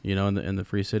 Mm-hmm. In the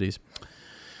Free Cities.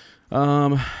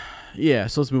 Yeah.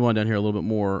 So let's move on down here a little bit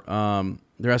more.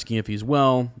 They're asking if he's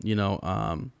well. You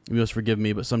must forgive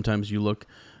me, but sometimes you look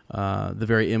the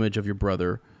very image of your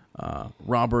brother,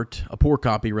 Robert. A poor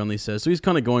copy, Renly says. So he's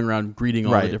kind of going around greeting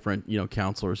all the different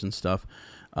counselors and stuff.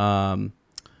 And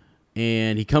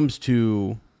he comes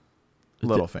to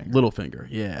Littlefinger.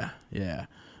 Yeah.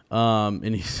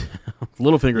 And he's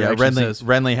Littlefinger actually says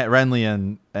Renly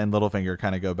and Littlefinger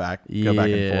kind of go back and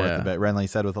forth a bit. Renly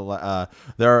said with a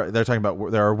they're talking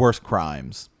about there are worse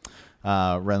crimes.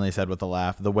 Renly said with a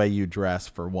laugh, "The way you dress,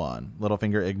 for one."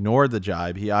 Littlefinger ignored the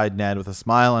jibe. He eyed Ned with a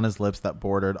smile on his lips that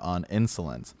bordered on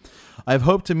insolence. "I've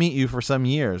hoped to meet you for some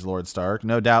years, Lord Stark.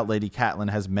 No doubt Lady Catelyn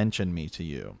has mentioned me to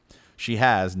you." "She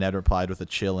has," Ned replied with a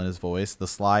chill in his voice. The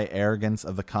sly arrogance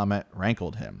of the comment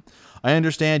rankled him. "I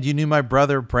understand you knew my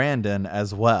brother Brandon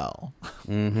as well."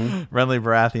 Mm-hmm. Renly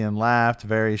Baratheon laughed.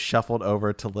 Varys shuffled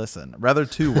over to listen. Rather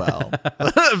too well.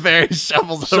 Varys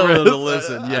shuffles over to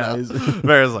listen. Yeah.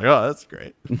 Varys like, oh, that's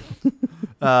great.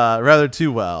 Rather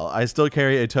too well. "I still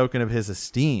carry a token of his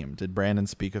esteem. Did Brandon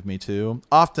speak of me too?"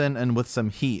 "Often and with some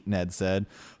heat," Ned said,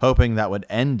 hoping that would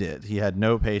end it. He had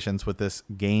no patience with this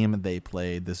game they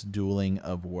played, this dueling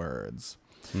of words.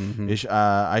 Mm-hmm.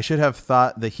 "I should have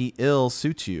thought the heat ill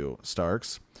suits you,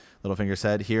 Starks," Littlefinger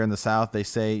said. "Here in the south they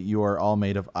say you are all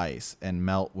made of ice and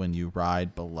melt when you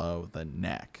ride below the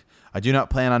neck. I do not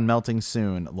plan on melting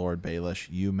soon, Lord Baelish.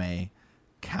 You may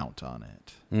count on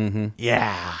it." Mm-hmm.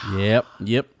 Yeah.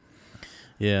 Yep.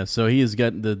 Yeah, so he has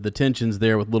got the tensions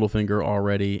there with Littlefinger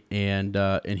already, and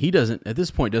he doesn't at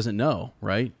this point doesn't know,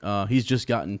 right? He's just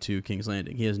gotten to King's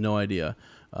Landing. He has no idea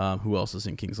who else is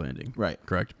in King's Landing. Right.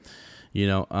 Correct.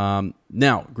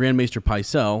 Now Grand Maester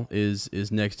Pycelle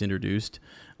is next introduced.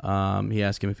 He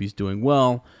asked him if he's doing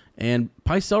well, and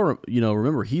Pycelle,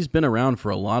 remember, he's been around for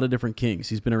a lot of different kings.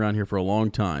 He's been around here for a long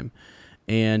time,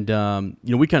 and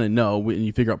we kind of know, and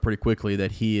you figure out pretty quickly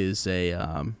that he is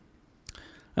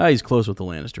he's close with the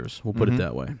Lannisters. We'll put it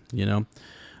that way.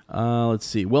 Let's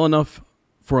see. "Well enough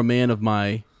for a man of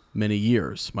my many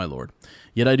years, my lord.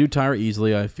 Yet I do tire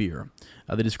easily, I fear."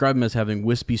 They describe him as having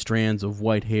wispy strands of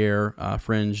white hair,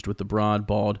 fringed with the broad,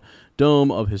 bald dome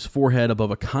of his forehead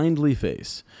above a kindly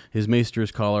face. His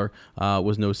maester's collar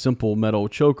was no simple metal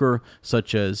choker,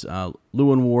 such as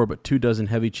Lewin wore, but 24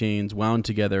 heavy chains wound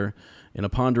together in a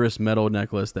ponderous metal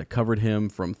necklace that covered him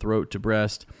from throat to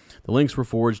breast. The links were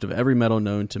forged of every metal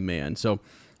known to man. So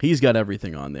he's got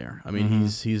everything on there. I mean,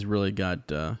 he's really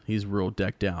got he's real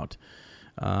decked out,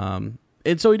 and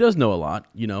so he does know a lot.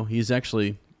 He's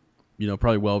actually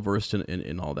probably well versed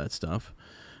in all that stuff,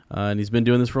 and he's been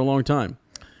doing this for a long time.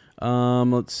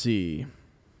 Let's see.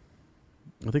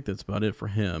 I think that's about it for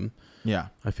him. Yeah.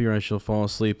 "I fear I shall fall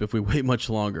asleep if we wait much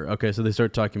longer." Okay, so they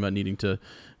start talking about needing to,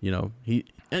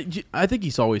 I think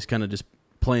he's always kind of just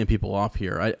playing people off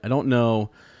here. I don't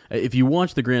know if you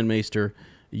watch the Grand Maester,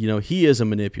 he is a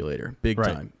manipulator big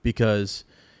time, because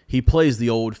he plays the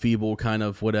old feeble kind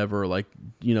of whatever, like,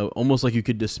 almost like you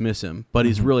could dismiss him, but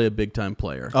he's really a big time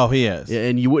player. Oh, he is.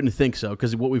 And you wouldn't think so,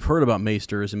 because what we've heard about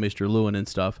Maesters and Maester Lewin and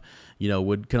stuff,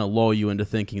 would kind of lull you into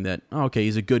thinking that, oh, okay,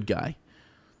 he's a good guy.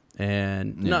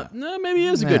 And maybe he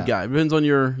is a good guy. It depends on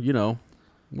your,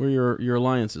 where your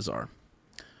alliances are.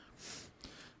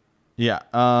 Yeah.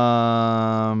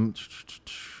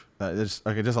 Just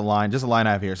a line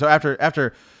I have here. So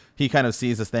after he kind of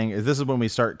sees this thing, this is when we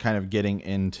start kind of getting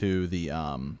into the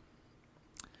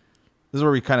this is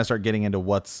where we kind of start getting into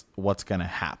what's going to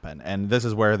happen. And this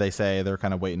is where they say they're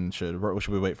kind of waiting. Should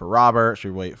we wait for Robert?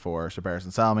 Should we wait for Sir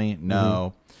Barristan Selmy?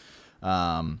 No.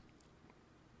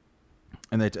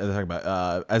 And they talk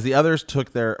about as the others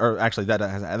took their, or actually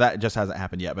that just hasn't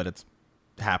happened yet, but it's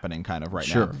happening kind of right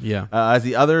now. Sure, yeah. As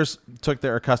the others took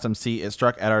their accustomed seat, it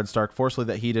struck Eddard Stark forcefully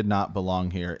that he did not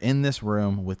belong here, in this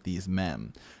room with these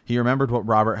men. He remembered what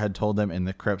Robert had told them in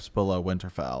the crypts below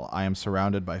Winterfell. "I am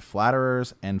surrounded by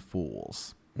flatterers and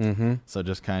fools." Mm-hmm. So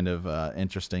just kind of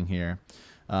interesting here.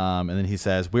 And then he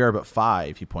says, "We are but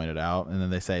 5, he pointed out. And then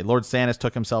they say, "Lord Stannis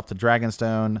took himself to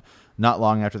Dragonstone not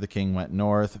long after the king went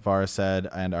north," Varys said,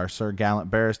 "and our Sir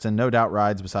Gallant Barristan no doubt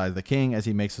rides beside the king as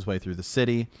he makes his way through the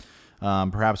city.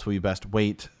 Perhaps we best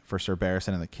wait for Sir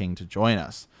Barristan and the king to join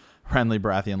us." Renly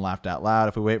Baratheon laughed out loud.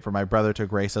 "If we wait for my brother to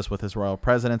grace us with his royal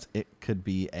presence, it could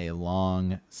be a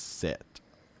long sit."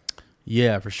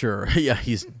 Yeah, for sure. Yeah,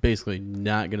 he's basically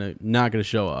not gonna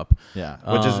show up. Yeah,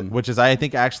 which is I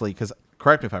think actually, because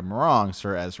correct me if I'm wrong,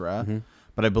 Sir Ezra,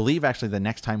 but I believe actually the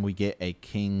next time we get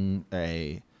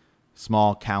a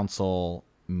small council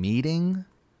meeting,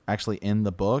 actually in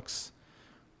the books,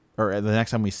 or the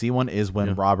next time we see one is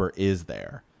when Robert is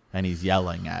there and he's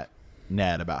yelling at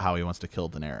Ned about how he wants to kill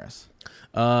Daenerys.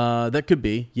 That could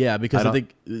be, yeah, because I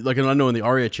think, like, I know in the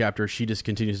Arya chapter, she just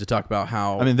continues to talk about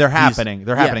how. I mean, they're happening.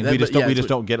 They're happening. We just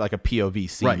don't get like a POV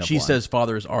scene. Right. She says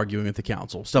father is arguing at the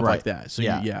council, stuff like that. So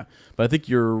yeah. But I think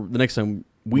the next time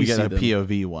we see get a them,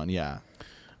 POV one. Yeah.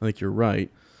 I think you're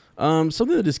right.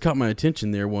 Something that just caught my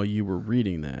attention there while you were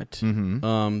reading that.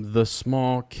 The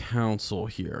small council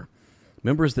here.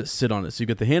 Members that sit on it. So you've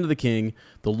got the Hand of the King,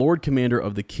 the Lord Commander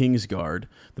of the King's Guard,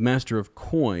 the Master of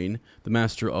Coin, the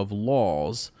Master of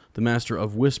Laws, the Master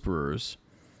of Whisperers,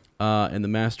 and the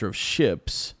Master of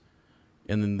Ships,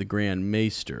 and then the Grand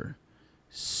Maester.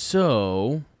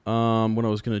 So, what I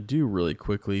was going to do really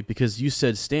quickly, because you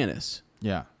said Stannis.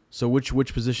 Yeah. So which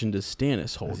position does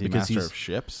Stannis hold? Is he because Master of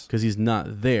Ships? Because he's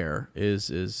not there. Is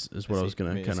what I was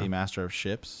going to kind of. Is he Master of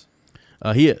Ships?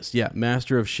 He is. Yeah,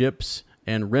 Master of Ships.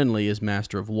 And Renly is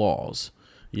Master of Laws,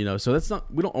 so that's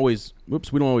not, we don't always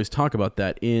talk about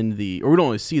that or we don't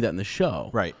always see that in the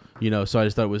show. Right. So I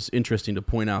just thought it was interesting to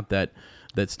point out that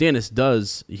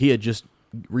Stannis he had just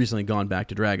recently gone back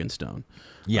to Dragonstone.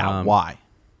 Yeah. Why?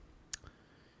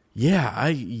 Yeah.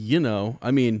 I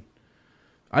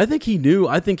think he knew,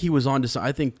 I think he was on to,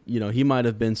 I think, he might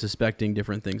have been suspecting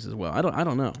different things as well. I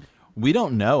don't know. We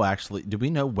don't know, actually. Do we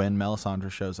know when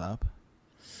Melisandre shows up?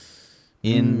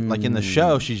 In the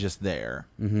show, she's just there,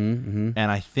 and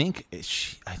I think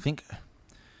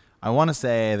I want to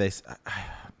say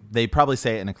they probably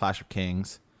say it in a Clash of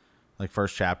Kings, like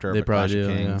first chapter of Clash of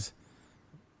Kings.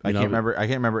 Yeah. I can't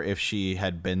remember if she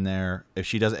had been there.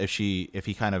 If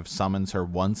he kind of summons her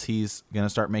once he's gonna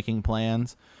start making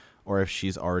plans, or if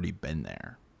she's already been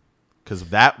there, because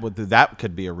that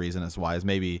could be a reason as why is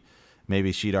maybe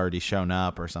she'd already shown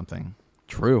up or something.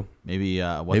 True. Maybe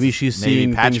she's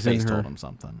seeing things in her, told him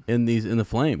something in the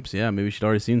flames. Yeah, maybe she'd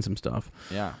already seen some stuff.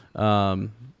 Yeah.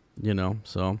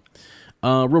 So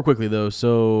real quickly though.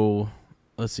 So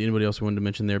let's see. Anybody else we wanted to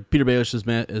mention there? Peter Baelish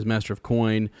is Master of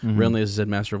Coin. Renly, as I said,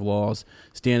 Master of Laws.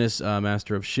 Stannis,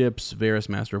 Master of Ships. Varys,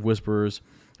 Master of Whisperers.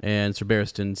 And Sir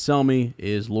Barristan Selmy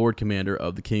is Lord Commander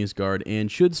of the King's Guard and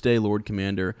should stay Lord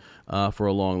Commander for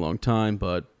a long, long time.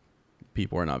 But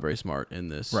people are not very smart in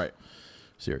this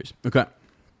series. Okay.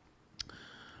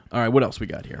 All right, what else we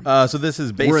got here? So this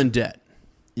is we're in debt.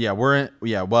 Yeah,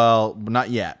 well, not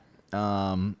yet.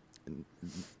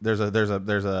 There's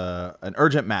an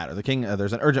urgent matter. The king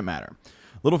there's an urgent matter.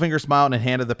 Littlefinger smiled and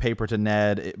handed the paper to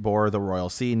Ned. It bore the royal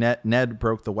seal. Ned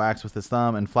broke the wax with his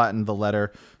thumb and flattened the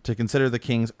letter to consider the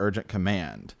king's urgent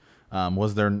command. And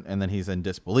then he's in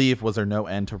disbelief. Was there no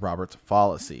end to Robert's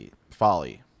folly?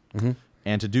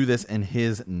 And to do this in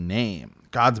his name.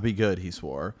 Gods be good, he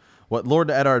swore. What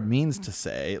Lord Eddard means to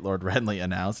say, Lord Renly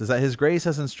announced, is that His Grace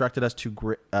has instructed us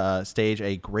to stage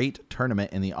a great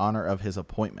tournament in the honor of his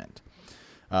appointment.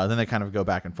 Then they kind of go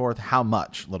back and forth. How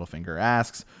much? Littlefinger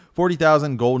asks.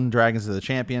 40,000 golden dragons to the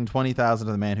champion, 20,000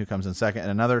 to the man who comes in second,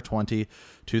 and another 20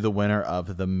 to the winner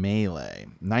of the melee.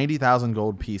 90,000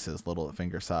 gold pieces,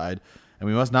 Littlefinger sighed. And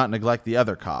we must not neglect the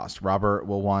other cost. Robert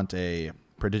will want a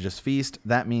prodigious feast.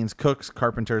 That means cooks,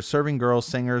 carpenters, serving girls,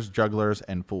 singers, jugglers,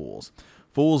 and fools.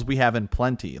 Fools we have in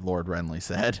plenty, Lord Renly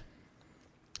said.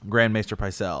 Grand Maester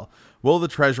Pycelle, will the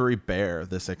treasury bear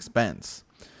this expense?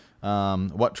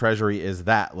 What treasury is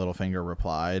that? Littlefinger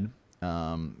replied.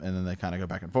 And then they kind of go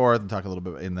back and forth and talk a little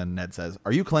bit. And then Ned says,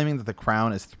 are you claiming that the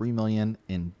crown is 3 million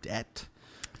in debt?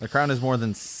 The crown is more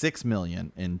than 6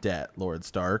 million in debt, Lord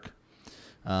Stark.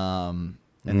 And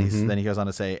then he goes on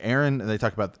to say, Aaron, they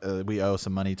talk about we owe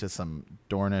some money to some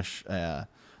Dornish,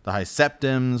 the High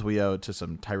Septons. We owe to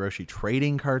some Tyroshi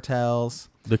trading cartels.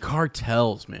 The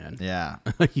cartels, man. Yeah.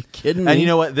 Are you kidding me? And you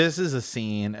know what? This is a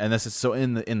scene, and this is so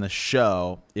in the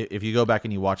show. If you go back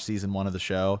and you watch season 1 of the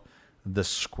show, the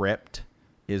script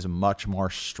is much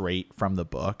more straight from the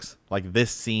books. Like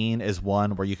this scene is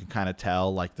one where you can kind of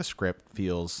tell like the script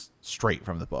feels straight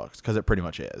from the books because it pretty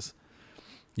much is.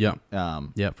 Yeah.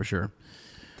 Yeah, for sure.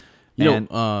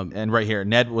 And right here,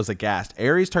 Ned was aghast.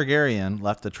 Aerys Targaryen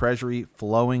left the treasury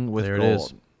flowing with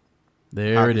gold. There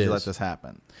it is. How did you let this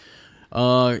happen?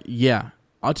 Yeah.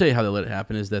 I'll tell you how they let it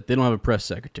happen is that they don't have a press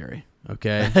secretary.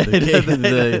 Okay.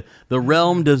 The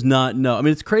realm does not know. I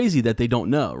mean, it's crazy that they don't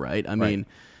know, right? I mean,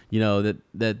 you know,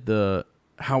 that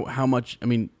how much, I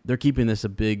mean, they're keeping this a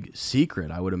big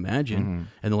secret, I would imagine.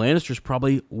 And the Lannisters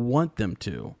probably want them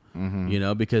to.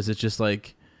 because it's just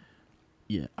like,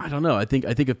 yeah, I don't know. I think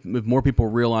if more people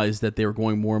realize that they were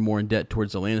going more and more in debt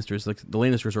towards the Lannisters, like the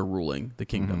Lannisters are ruling the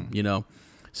kingdom,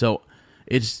 so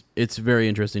it's very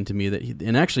interesting to me that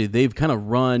and actually they've kind of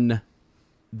run.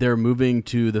 They're moving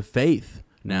to the faith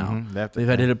now. They've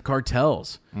had to hit up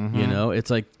cartels. It's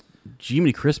like,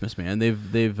 Jiminy Christmas, man.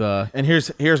 They've and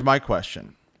here's my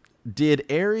question: did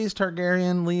Aerys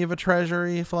Targaryen leave a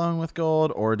treasury flowing with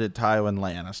gold, or did Tywin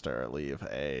Lannister leave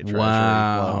a treasury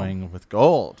flowing with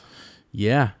gold?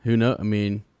 Yeah, who knows? I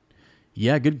mean,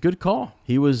 yeah, good call.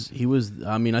 He was.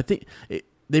 I mean, I think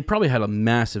they probably had a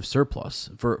massive surplus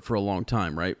for a long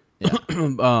time, right?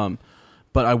 Yeah.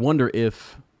 But I wonder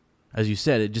if, as you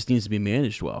said, it just needs to be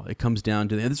managed well. It comes down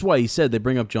to that's why he said they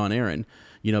bring up Jon Arryn,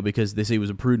 because they say he was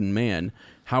a prudent man.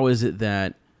 How is it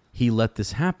that he let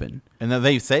this happen? And then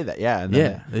they say that, yeah. And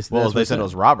yeah. They said it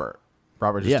was Robert.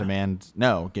 Robert just demands,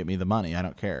 no, get me the money. I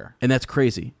don't care. And that's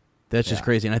crazy. That's just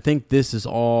crazy. And I think this is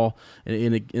all,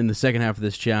 in the second half of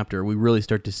this chapter, we really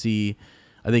start to see,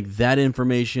 I think, that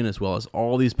information as well as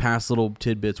all these past little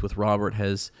tidbits with Robert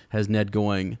has Ned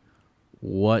going,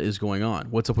 what is going on?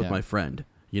 What's up with my friend?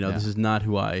 This is not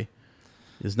who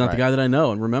it's not the guy that I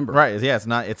know and remember. Right. Yeah,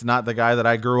 it's not the guy that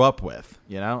I grew up with,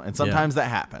 And sometimes that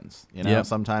happens,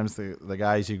 Sometimes the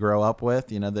guys you grow up with,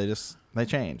 they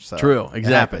change. So true.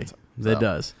 Exactly. That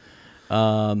does.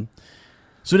 So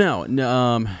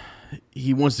now,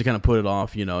 he wants to kind of put it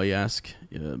off, he asks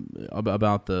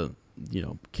about the,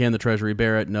 can the treasury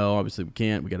bear it? No, obviously we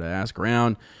can't. We got to ask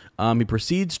around. He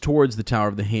proceeds towards the Tower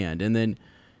of the Hand, and then,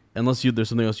 unless there's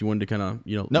something else you wanted to kind of,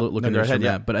 look into from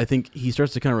that. But I think he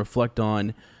starts to kind of reflect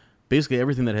on basically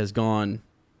everything that has gone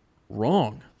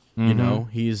wrong.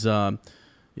 He's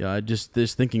just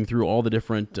thinking through all the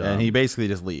different. And he basically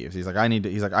just leaves. He's like, I need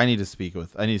to speak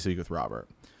with Robert.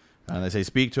 And they say,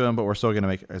 speak to him, but we're still going to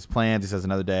make his plans. He says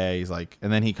another day. He's like,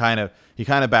 and then he kind of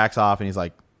backs off, and he's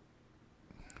like,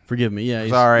 forgive me. Yeah.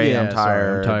 Sorry, I'm tired.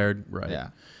 Sorry, I'm tired. Right. Yeah.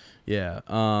 Yeah.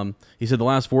 He said the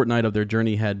last fortnight of their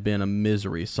journey had been a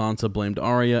misery. Sansa blamed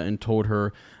Arya and told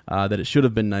her that it should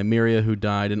have been Nymeria who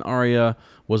died, and Arya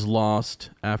was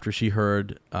lost after she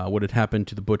heard what had happened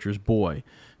to the butcher's boy.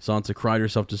 Sansa cried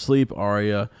herself to sleep.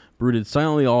 Arya brooded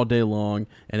silently all day long,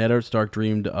 and Eddard Stark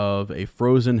dreamed of a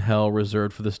frozen hell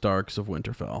reserved for the Starks of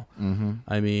Winterfell.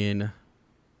 I mean,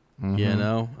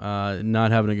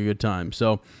 not having a good time.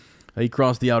 So he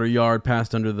crossed the outer yard,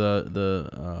 passed under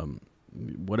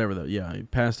he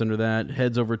passed under that,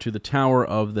 heads over to the Tower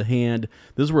of the Hand.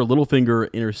 This is where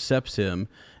Littlefinger intercepts him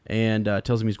and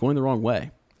tells him he's going the wrong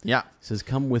way. Yeah. He says,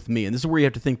 come with me. And this is where you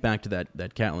have to think back to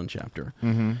that Catelyn chapter.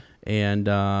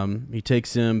 And he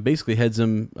takes him, basically heads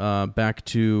him back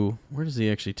to, where does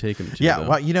he actually take him to? Yeah,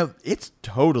 well, it's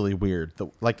totally weird.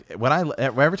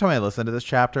 Every time I listen to this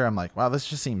chapter, I'm like, wow, this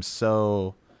just seems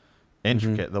so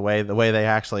intricate, the way they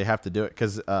actually have to do it.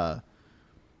 Because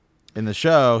in the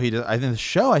show,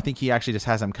 I think he actually just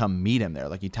has him come meet him there.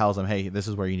 Like, he tells him, hey, this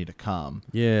is where you need to come.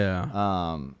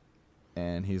 Yeah.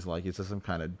 And he's like, it's just some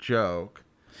kind of joke.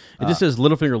 It just says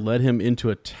Littlefinger led him into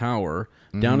a tower,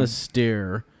 down a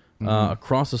stair,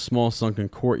 across a small sunken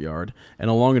courtyard, and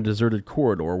along a deserted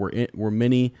corridor where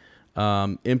many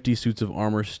empty suits of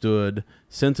armor stood,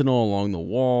 sentinel along the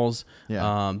walls.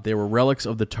 Yeah. They were relics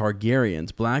of the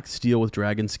Targaryens, black steel with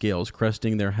dragon scales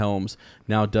cresting their helms,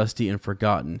 now dusty and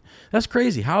forgotten. That's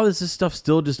crazy. How is this stuff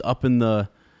still just up in the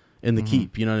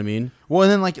keep? You know what I mean? Well,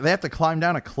 and then they have to climb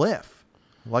down a cliff.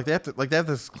 They have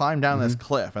to climb down this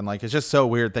cliff, and it's just so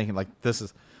weird thinking this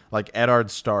is Eddard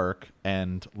Stark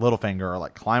and Littlefinger are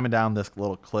climbing down this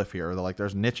little cliff here. They're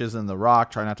there's niches in the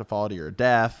rock, try not to fall to your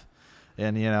death.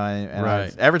 And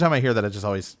right. Every time I hear that, it just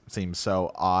always seems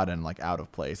so odd and out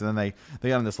of place. And then they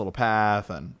get on this little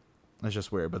path, and it's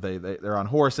just weird. But they're on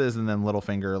horses, and then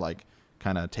Littlefinger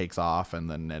kind of takes off, and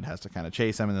then Ned has to kind of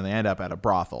chase him, and then they end up at a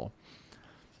brothel.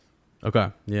 Okay.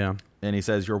 Yeah. And he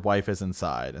says, your wife is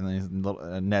inside. And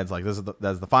then Ned's like,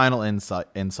 that's the final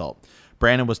insult.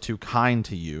 Brandon was too kind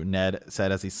to you, Ned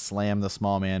said as he slammed the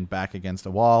small man back against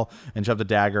a wall and shoved a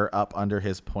dagger up under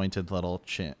his pointed little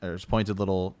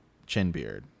chin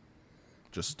beard.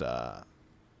 Just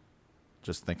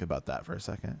think about that for a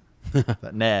second.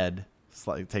 That Ned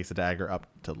takes a dagger up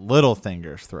to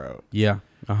Littlefinger's throat. Yeah.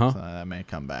 So that may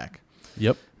come back.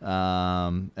 Yep.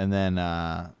 And then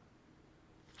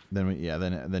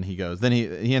he goes. Then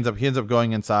he ends up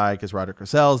going inside because Roderick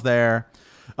Grissell's there.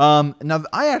 Now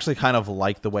I actually kind of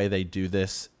like the way they do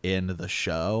this in the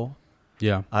show.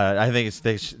 Yeah. I think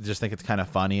they just think it's kind of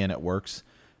funny and it works,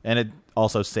 and it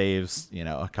also saves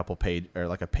a couple page or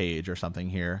a page or something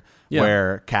here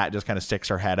where Kat just kind of sticks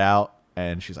her head out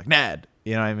and she's like, Ned,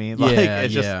 You know what I mean? Yeah, Like,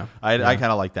 it's just yeah. I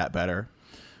kind of like that better.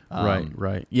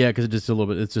 Right. Yeah, because it's just a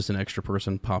little bit. It's just an extra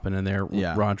person popping in there.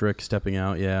 Yeah. Roderick stepping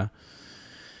out. Yeah.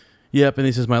 Yep, and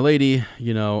he says, "My lady,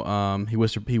 you know," he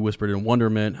whispered in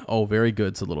wonderment. "Oh, very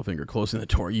good," said Littlefinger, closing the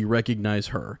door. "You recognize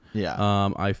her." Yeah.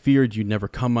 "I feared you'd never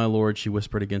come, my lord," she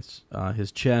whispered against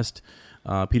his chest.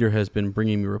 "Peter has been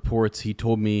bringing me reports. He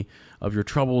told me of your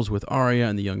troubles with Arya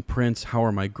and the young prince. How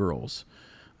are my girls?"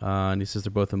 And he says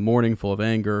they're both in mourning, full of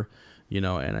anger, you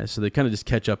know. And so they kind of just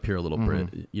catch up here a little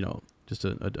bit, you know, just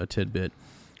a tidbit.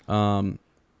 And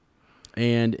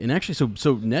actually,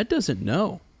 so Ned doesn't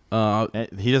know.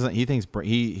 He doesn't. He thinks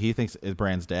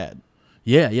Bran's dead.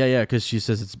 Yeah. Because she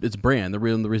says it's Bran. The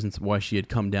reason why she had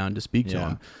come down to speak to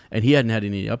him, and he hadn't had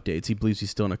any updates. He believes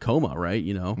he's still in a coma, right?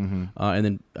 You know, and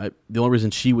then the only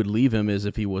reason she would leave him is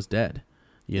if he was dead,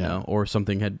 you know, or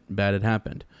something bad had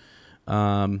happened.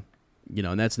 You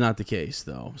know, and that's not the case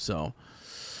though. So,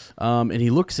 and he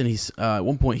looks and he's at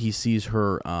one point he sees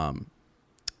her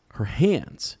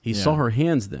hands. He saw her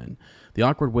hands then. The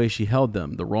awkward way she held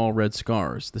them, the raw red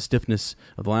scars, the stiffness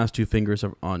of the last two fingers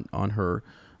on her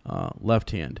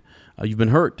left hand. "You've been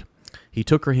hurt." He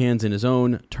took her hands in his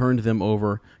own, turned them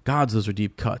over. "Gods, those are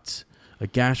deep cuts. A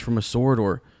gash from a sword,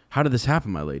 or how did this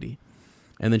happen, my lady?"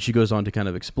 And then she goes on to kind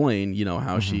of explain, you know,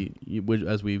 how she,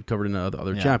 as we've covered in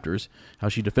other chapters, how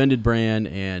she defended Bran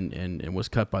and was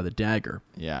cut by the dagger.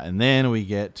 Yeah, and then we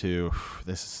get to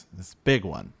this big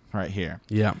one right here.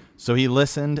 Yeah. "So he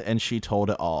listened, and she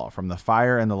told it all, from the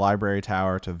fire in the library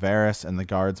tower to Varys and the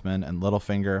guardsmen and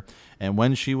Littlefinger. And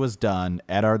when she was done,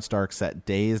 Eddard Stark sat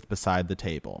dazed beside the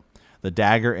table, the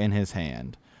dagger in his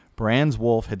hand. Bran's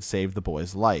wolf had saved the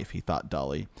boy's life, he thought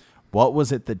dully. What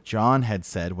was it that Jon had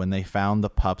said when they found the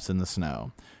pups in the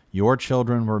snow? Your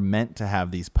children were meant to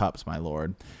have these pups, my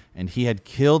lord. And he had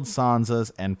killed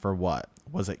Sansa's, and for what?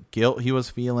 Was it guilt he was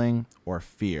feeling, or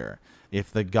fear?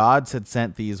 If the gods had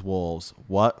sent these wolves,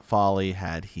 what folly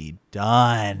had he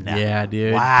done?" Yeah,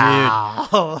 dude.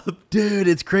 Wow. Dude,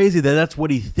 it's crazy that's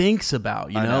what he thinks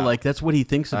about, you know? Like, that's what he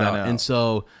thinks about. And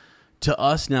so to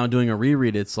us now doing a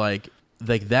reread, it's like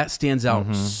that stands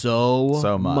out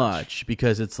so much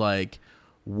because it's like,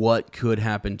 what could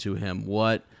happen to him?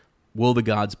 What will the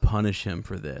gods punish him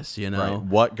for this, you know? Right.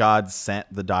 What gods sent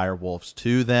the dire wolves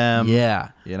to them?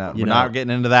 Yeah. You know, we're not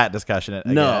getting into that discussion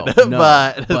again. No.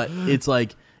 but it's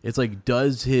like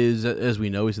does his, as we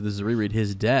know, he said this is a reread,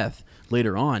 his death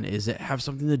later on, is it have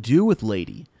something to do with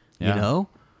Lady? You know?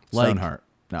 Like Stoneheart.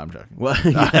 No, I'm joking. Well,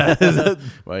 yeah.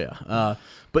 Well, yeah.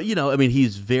 But, you know, I mean,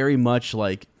 he's very much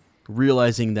like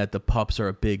realizing that the pups are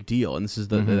a big deal. And this is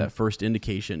that first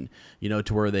indication, you know,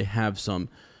 to where they have some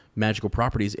magical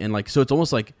properties. And like, so it's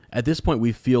almost like at this point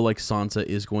we feel like Sansa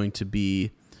is going to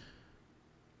be,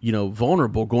 you know,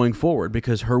 vulnerable going forward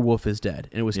because her wolf is dead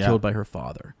and it was killed by her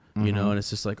father, you know, and it's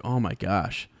just like, oh my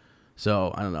gosh.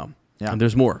 So I don't know. Yeah. And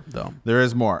there's more though. There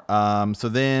is more. So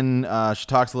then she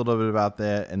talks a little bit about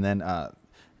that. And then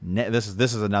this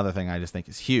is another thing I just think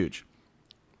is huge.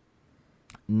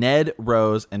 Ned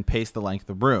rose and paced the length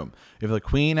of the room. If the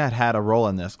queen had had a role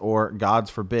in this, or, gods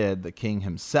forbid, the king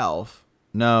himself,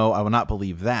 no, I will not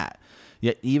believe that.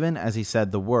 Yet even as he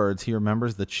said the words, he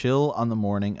remembers the chill on the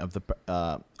morning of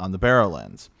on the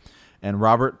Barrowlands, and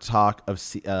Robert talk of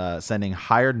sending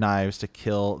hired knives to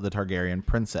kill the Targaryen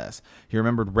princess. He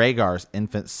remembered Rhaegar's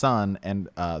infant son and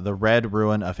the red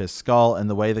ruin of his skull and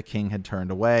the way the king had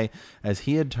turned away, as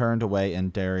he had turned away in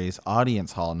Derry's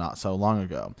audience hall not so long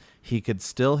ago. He could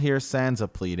still hear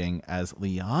Sansa pleading as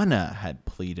Lyanna had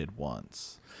pleaded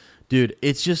once. Dude,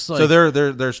 it's just like... So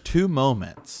there's two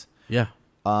moments. Yeah.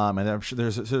 And I'm sure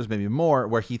there's maybe more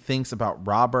where he thinks about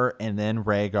Robert and then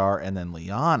Rhaegar and then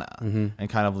Lyanna and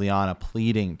kind of Lyanna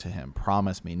pleading to him,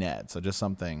 promise me Ned. So just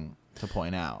something to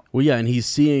point out. Well, yeah, and he's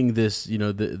seeing this, you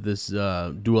know, this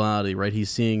duality, right? He's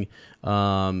seeing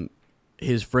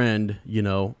his friend, you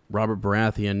know, Robert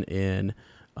Baratheon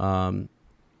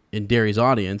in Derry's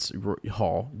audience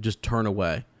hall just turn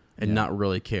away and not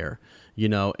really care, you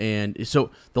know. And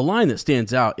so the line that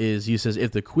stands out is he says,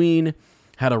 if the queen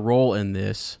had a role in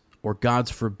this, or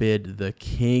gods forbid, the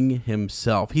king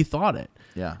himself. He thought it.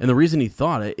 Yeah. And the reason he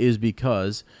thought it is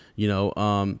because, you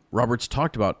know, Robert's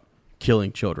talked about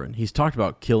killing children. He's talked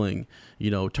about killing,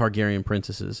 you know, Targaryen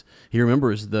princesses. He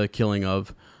remembers the killing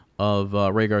of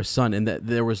Rhaegar's son, and that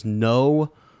there was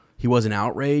he wasn't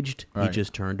outraged. Right. He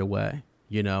just turned away.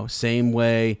 You know, same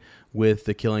way with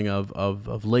the killing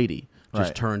of Lady,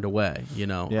 just turned away. You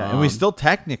know, yeah, and we still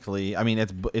technically, I mean,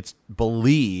 it's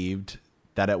believed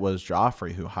that it was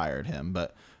Joffrey who hired him,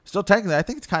 but still technically, I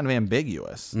think it's kind of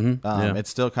ambiguous. It's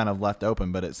still kind of left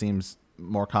open, but it seems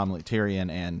more commonly Tyrion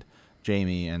and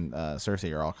Jaime and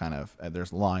Cersei are all kind of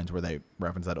there's lines where they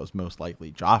reference that it was most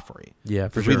likely Joffrey. Yeah,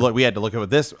 for sure. We had to look at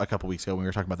this a couple weeks ago when we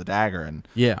were talking about the dagger, and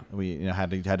yeah, we had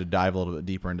to dive a little bit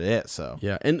deeper into it. So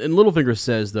yeah, and Littlefinger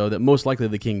says though that most likely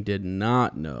the king did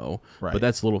not know, right. But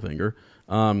that's Littlefinger.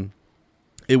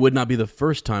 It would not be the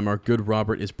first time our good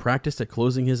Robert is practiced at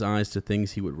closing his eyes to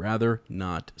things he would rather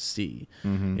not see.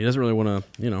 Mm-hmm. He doesn't really want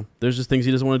to, there's just things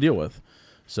he doesn't want to deal with.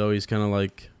 So he's kind of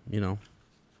like,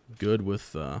 good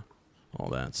with all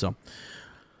that. So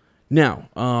now,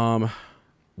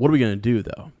 what are we going to do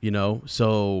though?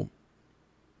 So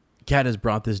Cat has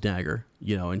brought this dagger,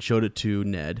 and showed it to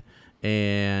Ned,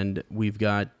 and we've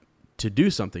got to do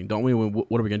something, don't we?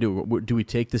 What are we going to do? Do we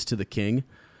take this to the king?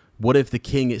 What if the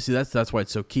king is, that's why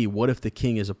it's so key. What if the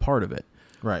king is a part of it?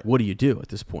 Right. What do you do at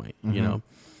this point?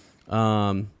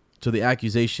 Mm-hmm. So the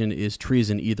accusation is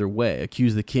treason either way.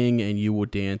 Accuse the king and you will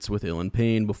dance with ill and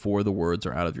pain before the words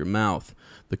are out of your mouth.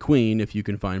 The queen, if you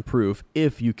can find proof,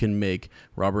 if you can make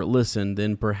Robert listen,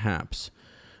 then perhaps.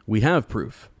 We have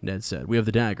proof, Ned said. We have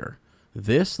the dagger.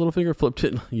 This, Littlefinger flipped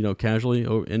it, casually,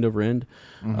 end over end.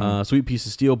 Mm-hmm. Sweet piece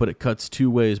of steel, but it cuts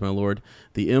two ways, my lord.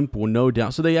 The imp will no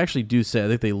doubt... So they actually do say, I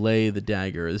think they lay the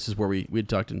dagger. This is where we had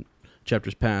talked in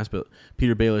chapters past, but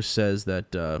Peter Baelish says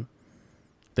that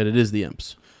it is the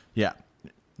imp's. Yeah.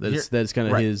 That's kind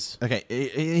of right. his... Okay,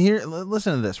 here,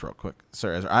 listen to this real quick,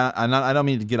 sir. Ezra. I don't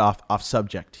mean to get off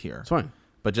subject here. It's fine.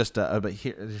 But just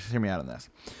hear me out on this.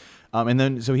 And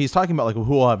then, so he's talking about,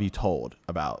 who all have you told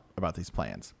about these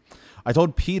plans? I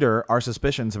told Peter our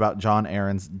suspicions about Jon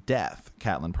Arryn's death,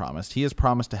 Catelyn promised. He has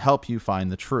promised to help you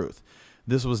find the truth.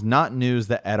 This was not news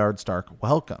that Eddard Stark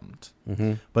welcomed,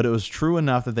 but it was true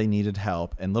enough that they needed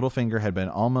help, and Littlefinger had been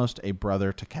almost a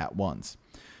brother to Cat once.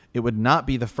 It would not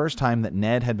be the first time that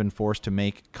Ned had been forced to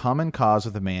make common cause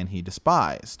with a man he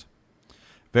despised.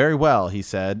 Very well, he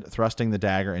said, thrusting the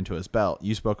dagger into his belt.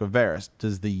 You spoke of Varys.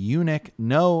 Does the eunuch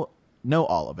know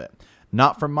all of it?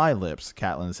 Not from my lips,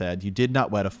 Catelyn said. You did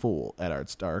not wed a fool, Eddard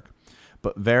Stark.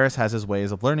 But Varys has his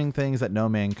ways of learning things that no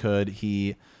man could.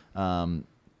 He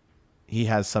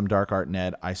has some dark art,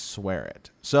 Ned. I swear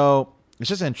it. So it's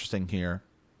just interesting here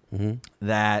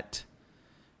that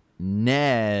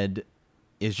Ned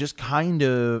is just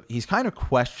he's kind of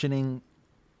questioning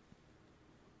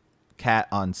Cat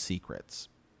on secrets.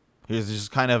 He's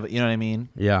just kind of, you know what I mean?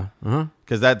 Yeah.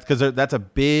 Because that's a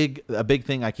big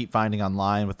thing I keep finding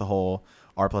online with the whole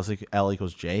R plus L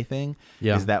equals J thing.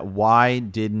 Yeah. Is that why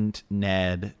didn't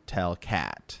Ned tell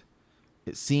Cat?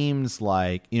 It seems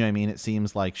like, you know what I mean? It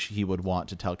seems like he would want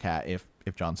to tell Cat if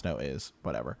Jon Snow is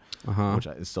whatever, which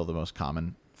is still the most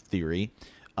common theory.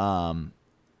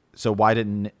 So why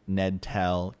didn't Ned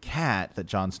tell Cat that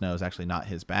Jon Snow is actually not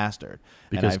his bastard?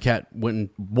 Because Cat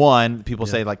wouldn't... People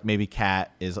say maybe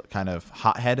Cat is kind of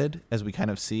hot-headed, as we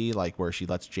kind of see, where she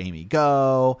lets Jaime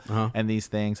go and these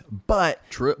things. But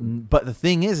True. But the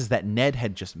thing is that Ned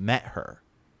had just met her.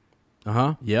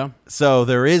 Yeah. So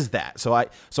there is that. So I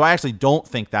actually don't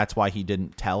think that's why he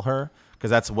didn't tell her, because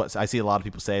that's what I see a lot of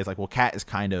people say is Cat is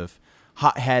kind of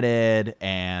hot-headed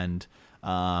and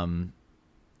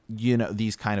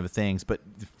these kind of things. But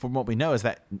from what we know is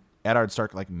that Eddard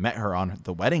Stark met her on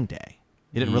the wedding day.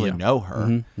 He didn't really know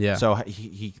her. Yeah. So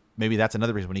he maybe that's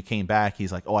another reason when he came back,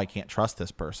 he's like, oh, I can't trust this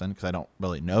person because I don't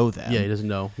really know them. Yeah, he doesn't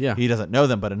know. Yeah. He doesn't know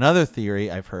them. But another theory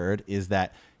I've heard is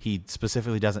that he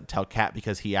specifically doesn't tell Cat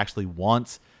because he actually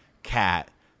wants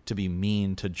Cat to be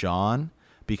mean to Jon,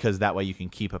 because that way you can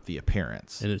keep up the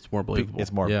appearance. And it's more believable.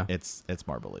 It's more it's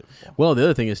more believable. Well, the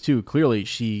other thing is too, clearly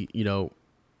she,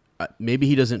 maybe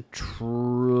he doesn't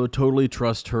totally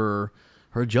trust her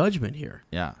judgment here.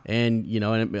 Yeah. And,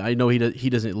 and I know he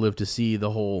doesn't live to see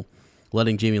the whole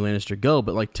letting Jaime Lannister go,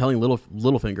 but telling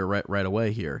Littlefinger right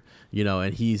away here,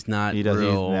 and he's not he's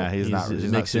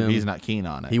not keen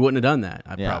on it. He wouldn't have done that,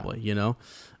 probably, he would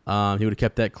have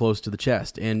kept that close to the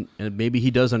chest. And maybe he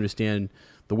does understand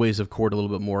the ways of court a little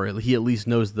bit more. He at least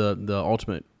knows the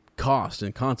ultimate cost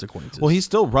and consequences. Well, he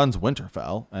still runs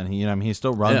Winterfell, and he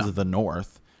still runs the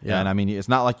North. Yeah. And it's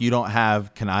not like you don't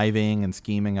have conniving and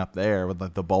scheming up there with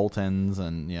the Boltons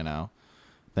and,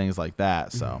 things like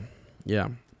that. So, yeah.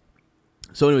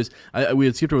 So anyways, we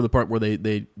had skipped over the part where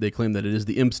they claim that it is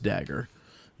the imp's dagger,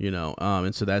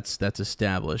 and so that's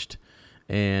established.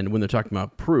 And when they're talking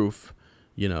about proof,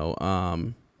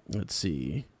 let's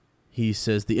see. He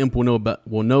says the imp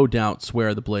will no doubt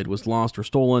swear the blade was lost or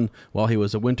stolen while he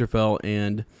was at Winterfell,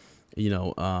 and,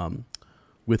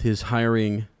 with his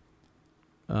hiring...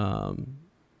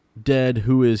 dead,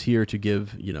 who is here to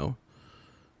give him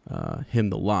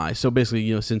the lie. So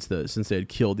basically, since they had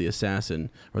killed the assassin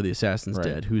or the assassin's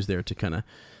dead, who's there to kind of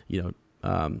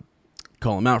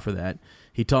call him out for that.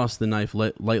 He tossed the knife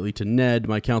lightly to Ned.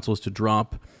 My counsel is to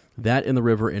drop that in the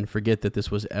river and forget that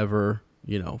this was ever,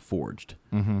 forged.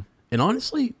 Mm-hmm. And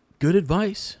honestly, good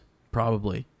advice,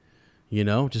 probably.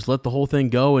 Just let the whole thing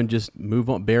go and just move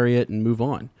on, bury it and move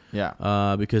on.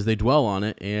 Yeah. Because they dwell on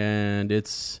it, and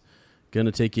it's going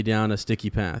to take you down a sticky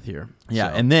path here. Yeah,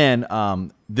 So. and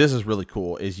then this is really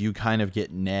cool, is you kind of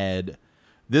get Ned.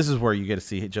 This is where you get to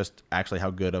see just actually how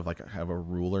good of a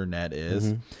ruler Ned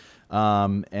is. Mm-hmm.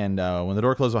 And when the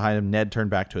door closed behind him, Ned turned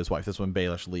back to his wife. This is when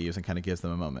Baelish leaves and kind of gives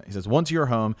them a moment. He says, "Once you're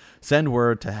home, send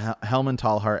word to Helman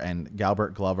Tallhart and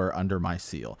Galbert Glover under my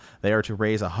seal. They are to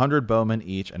raise 100 bowmen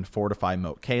each and fortify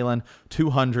Moat Cailin.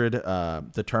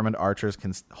 200 determined archers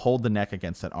can hold the neck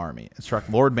against an army. Instruct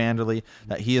Lord Manderley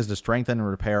that he is to strengthen and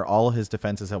repair all his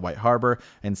defenses at White Harbor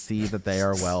and see that they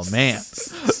are well manned.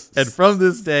 And from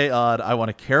this day on, I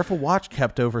want a careful watch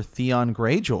kept over Theon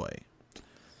Greyjoy."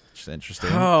 Which is interesting.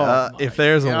 If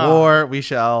there's a war, we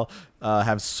shall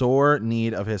have sore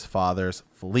need of his father's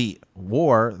fleet.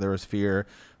 War, there was fear.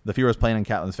 The fear was plain in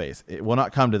Catelyn's face. It will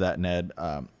not come to that, Ned.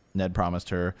 Ned promised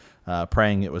her,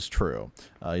 praying it was true.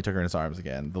 He took her in his arms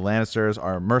again. The Lannisters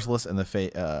are merciless in the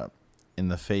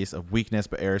face of weakness,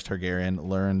 but Aerys Targaryen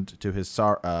learned to his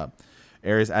sorrow.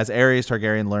 Aerys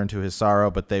Targaryen learned to his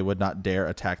sorrow, but they would not dare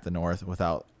attack the North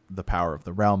without the power of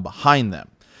the realm behind them.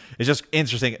 It's just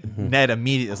interesting. Mm-hmm. Ned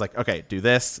immediately is like, okay, do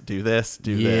this, do this,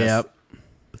 do this.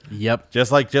 Yep.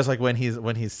 Just like when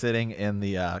he's sitting in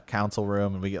the council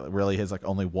room, and we get really his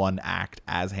only one act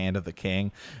as Hand of the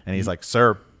King, and he's like,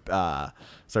 Sir Beric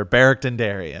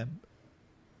Dondarrion.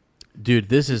 Dude,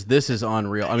 this is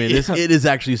unreal. I mean, it is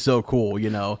actually so cool.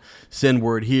 Send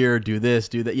word here, do this,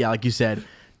 do that. Yeah, like you said.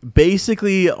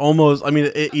 Basically, almost. I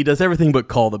mean, he does everything but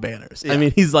call the banners. Yeah. I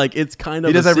mean, he's like, it's kind of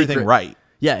he does everything right.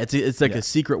 Yeah, it's like a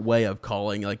secret way of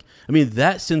calling.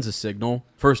 That sends a signal.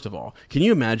 First of all, can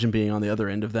you imagine being on the other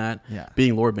end of that? Yeah.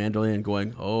 Being Lord Manderley and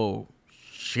going, "Oh,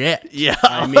 shit." Yeah.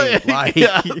 I mean,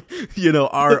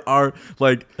 our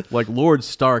Lord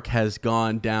Stark has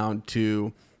gone down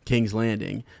to King's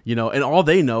Landing. And all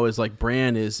they know is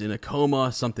Bran is in a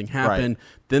coma. Something happened.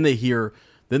 Right.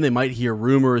 Then they might hear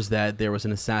rumors that there was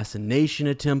an assassination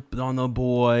attempt on the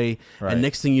boy, right. And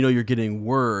next thing you know, you're getting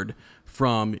word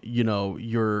from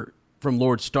from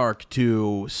Lord Stark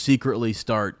to secretly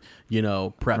start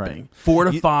prepping, right.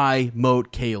 Fortify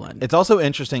Moat Cailin. It's also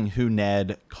interesting who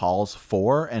Ned calls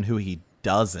for and who he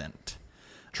doesn't.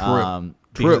 True.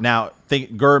 True. Now,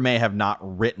 Gur may have not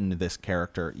written this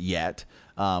character yet,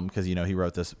 because he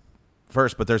wrote this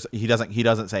first, but he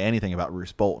doesn't say anything about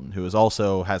Roose Bolton, who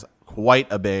has quite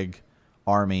a big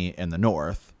army in the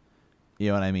north. You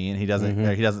know what I mean? He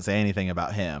doesn't say anything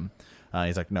about him.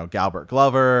 He's like, no, Galbert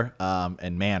Glover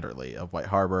and Manderley of White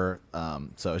Harbor.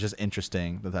 So it's just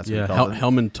interesting that's what he calls him.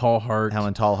 Helman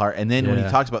Tallhart. And then when he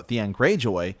talks about Theon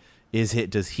Greyjoy,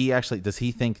 does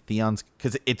he think Theon's,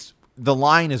 because the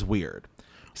line is weird.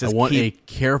 He says, I want a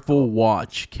careful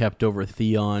watch kept over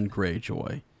Theon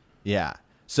Greyjoy. Yeah.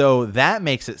 So that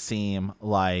makes it seem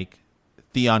like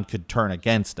Theon could turn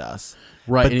against us.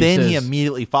 Right. But then he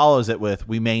immediately follows it with,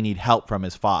 we may need help from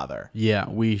his father. Yeah,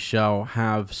 we shall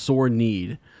have sore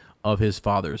need of his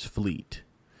father's fleet.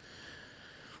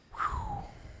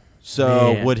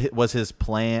 So is his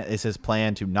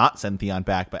plan to not send Theon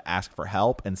back, but ask for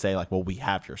help and say well, we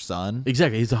have your son?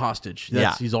 Exactly. He's a hostage.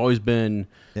 He's always been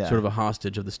sort of a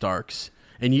hostage of the Starks.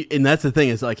 And that's the thing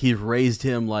is he's raised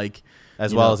him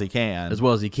as well as he can.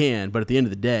 But at the end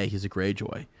of the day, he's a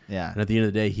Greyjoy. Yeah. And at the end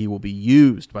of the day, he will be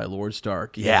used by Lord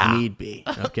Stark if need be.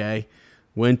 Okay.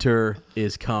 Winter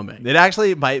is coming. It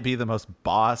actually might be the most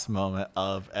boss moment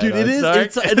of Dude, it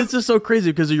is. It's just so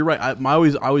crazy because you're right. I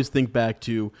always think back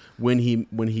to when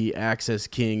he acts as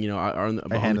king, on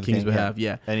the king's behalf.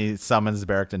 Yeah. And he summons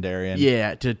Beric Dondarrion.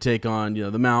 Yeah, to take on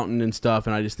the mountain and stuff.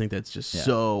 And I just think that's just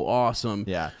so awesome.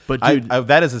 Yeah. But dude,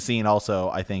 that is a scene. Also,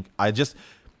 I think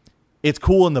it's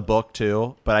cool in the book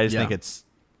too, but I just think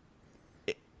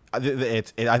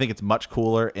I think it's much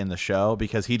cooler in the show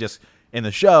because in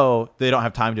the show, they don't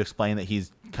have time to explain that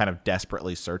he's kind of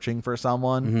desperately searching for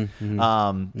someone. Mm-hmm,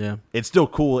 mm-hmm. It's still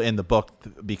cool in the book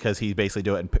because he basically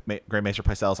do it, and Great Maester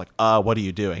Pycelle's like, what are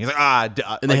you doing? He's like,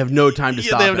 and they have no time to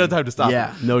stop. They have no time to stop.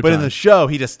 Yeah, him. no time. But in the show,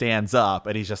 he just stands up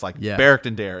and he's just like, Beric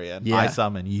Dondarrion, I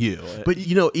summon you. But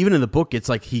even in the book, it's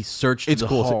like he searched the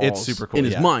halls. It's super cool in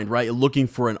his mind, right? Looking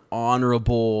for an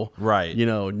honorable,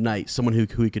 knight, someone who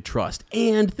he could trust.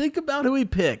 And think about who he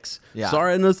picks. Yeah.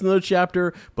 Sorry, I know it's another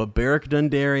chapter, but Beric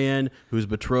Dondarrion, who's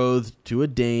betrothed to a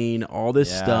Dane, all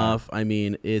this stuff. I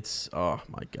mean, it's oh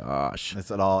my gosh,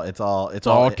 it's all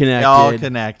connected. All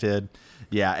connected.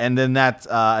 Yeah, and then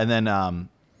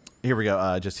Here we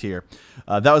go. Just here.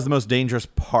 That was the most dangerous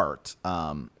part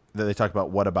that they talk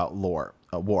about. What about war?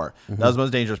 That was the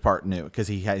most dangerous part, knew, because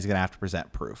he's going to have to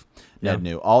present proof. Ned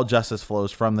knew. All justice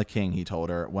flows from the king, he told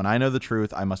her. When I know the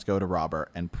truth, I must go to Robert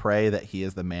and pray that he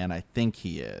is the man I think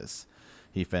he is.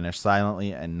 He finished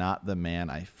silently, and not the man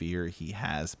I fear he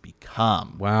has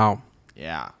become. Wow.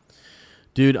 Yeah.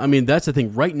 Dude, I mean, that's the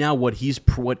thing. Right now, what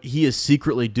he is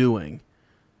secretly doing,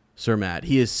 Sir Matt,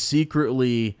 he is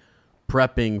secretly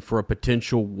prepping for a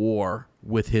potential war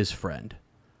with his friend.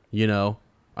 You know?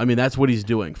 I mean, that's what he's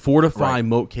doing. Fortify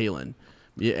Moat Cailin.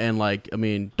 Yeah, and, like, I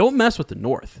mean, don't mess with the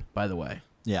North, by the way.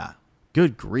 Yeah.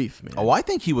 Good grief, man. Oh, I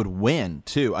think he would win,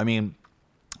 too. I mean,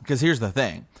 because here's the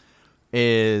thing.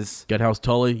 Got House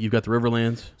Tully, you've got the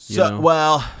Riverlands.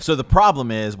 So the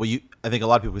problem is, I think a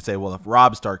lot of people would say, well, if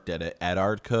Robb Stark did it,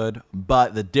 Eddard could.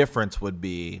 But the difference would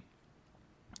be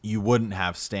you wouldn't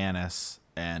have Stannis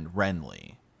and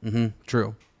Renly. Mm-hmm,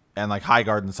 true. And, like,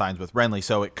 Highgarden signs with Renly,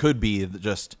 so it could be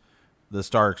just the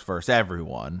Starks versus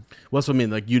everyone. Well, that's what I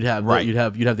mean. Like, you'd have you'd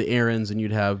have the Aarons and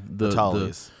you'd have the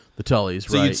Tullys. The Tullys,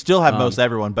 so you'd still have most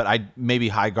everyone, but maybe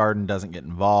Highgarden doesn't get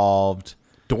involved.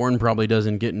 Dorne probably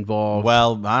doesn't get involved.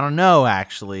 Well, I don't know,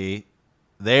 actually.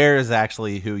 There's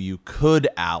actually who you could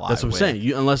ally with. That's what I'm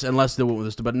saying. Unless they went with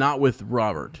this, but not with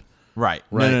Robert. Right.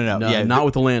 No. Yeah, not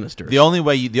with the Lannisters. The only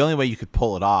way you could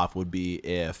pull it off would be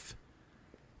if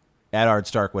Eddard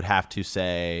Stark would have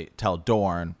to tell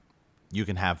Dorne, you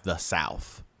can have the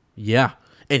South. Yeah.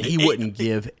 And he wouldn't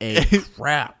give a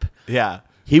crap. Yeah.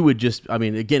 He would just, I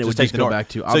mean, again, it would just go back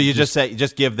to. So you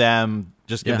just give them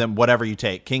whatever you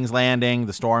take. King's Landing,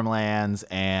 the Stormlands,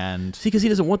 and. See, because he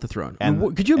doesn't want the throne.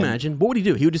 Could you imagine? What would he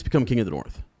do? He would just become King of the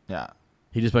North. Yeah.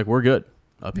 He'd just be like, we're good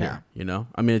up here. You know?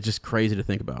 I mean, it's just crazy to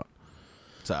think about.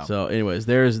 So anyways,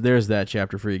 there's that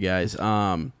chapter for you guys.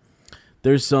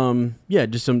 There's some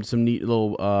neat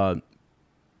little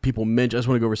people mentioned. I just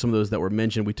want to go over some of those that were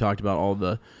mentioned. We talked about all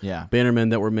the bannermen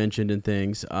that were mentioned and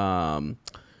things. Vayan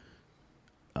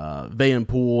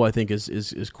Poole, I think,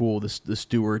 is cool. The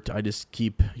Stewart, I just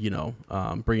keep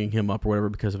bringing him up or whatever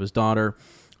because of his daughter.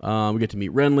 We get to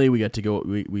meet Renly. We get to go.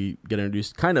 We get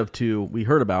introduced kind of to, we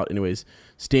heard about anyways,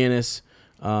 Stannis,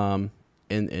 and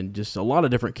just a lot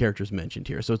of different characters mentioned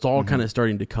here. So it's all kind of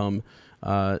starting to come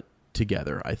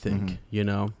together, I think.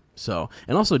 So,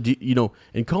 and also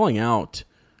in calling out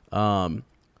Tallheart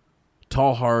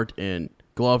and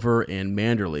Glover and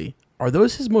Manderley, are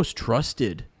those his most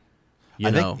trusted?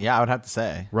 I would have to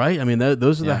say. Right? I mean,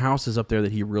 those are the houses up there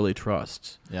that he really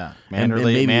trusts. Yeah.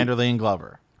 Manderley and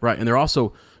Glover. Right. And they're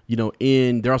also,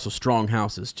 they're also strong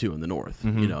houses, too, in the north,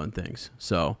 and things.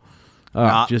 So.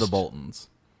 Not the Boltons.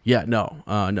 Yeah, no.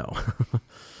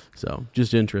 So,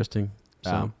 just interesting.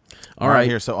 So, all right.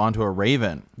 Here, so on to a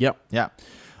Raven. Yep. Yeah.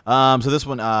 So this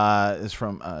one is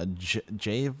from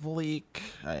Javlik.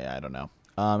 I don't know.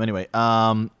 Anyway,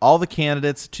 all the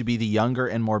candidates to be the younger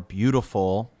and more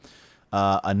beautiful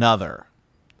are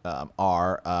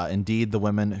indeed the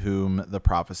women whom the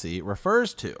prophecy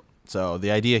refers to. So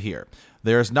the idea here,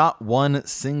 there's not one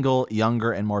single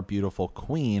younger and more beautiful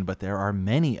queen, but there are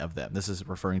many of them. This is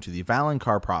referring to the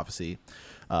Valonqar prophecy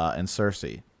and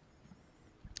Cersei.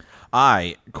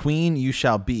 I, queen you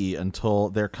shall be until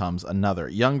there comes another,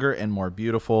 younger and more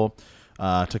beautiful,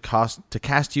 to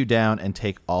cast you down and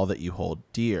take all that you hold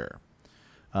dear.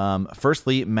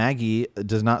 Firstly, Maggie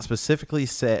does not specifically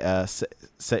does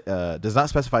not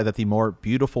specify that the more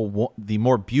beautiful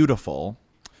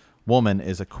woman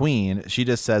is a queen. She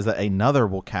just says that another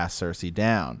will cast Cersei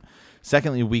down.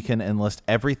 Secondly, we can enlist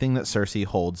everything that Cersei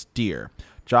holds dear: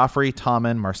 Joffrey,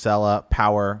 Tommen, Myrcella,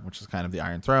 Power, which is kind of the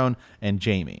Iron Throne, and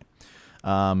Jaime.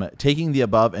 Taking the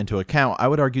above into account, I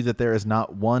would argue that there is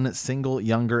not one single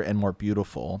younger and more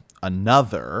beautiful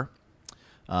another,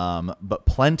 but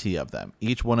plenty of them.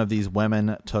 Each one of these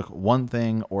women took one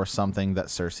thing or something that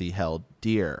Cersei held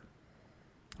dear.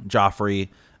 Joffrey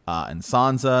and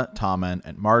Sansa, Tommen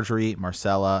and Marjorie,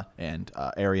 Myrcella and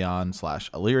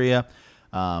Aerion/Illyria,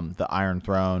 the Iron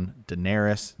Throne,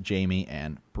 Daenerys, Jaime,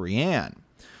 and Brienne.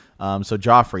 So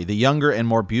Joffrey, the younger and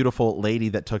more beautiful lady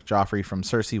that took Joffrey from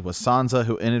Cersei was Sansa,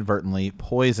 who inadvertently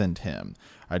poisoned him.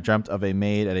 I dreamt of a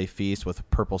maid at a feast with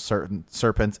purple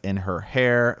serpents in her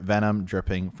hair, venom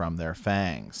dripping from their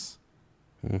fangs.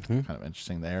 Kind of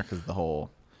interesting there, because the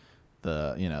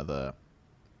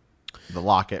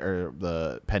locket or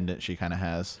the pendant she kind of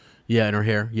has. Yeah, in her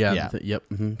hair. Yeah. Yep.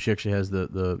 She actually has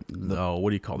the what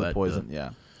do you call that? Poison.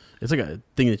 Yeah. It's like a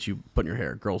thing that you put in your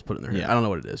hair. Girls put in their hair. Yeah. I don't know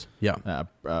what it is. Yeah.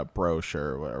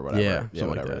 Brochure or whatever. Yeah,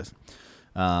 whatever like it is.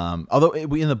 Although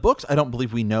in the books, I don't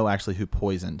believe we know actually who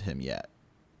poisoned him yet.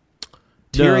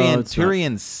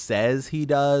 Tyrion says he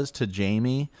does to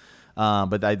Jaime,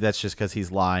 but that's just because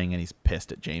he's lying and he's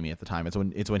pissed at Jaime at the time.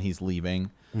 It's when he's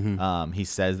leaving. Mm-hmm. He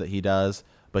says that he does,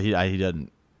 but he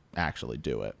doesn't actually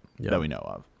do it that we know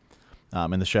of.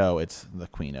 In the show, it's the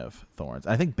Queen of Thorns.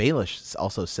 I think Baelish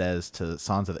also says to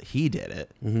Sansa that he did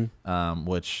it,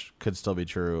 which could still be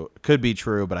true. Could be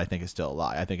true, but I think it's still a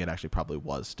lie. I think it actually probably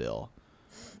was still.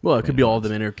 Well, it could be all of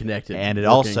them interconnected. And it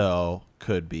also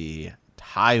could be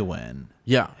Tywin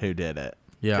who did it.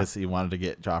 Yeah. Because he wanted to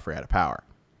get Joffrey out of power.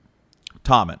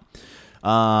 Tommen.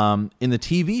 In the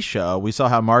TV show, we saw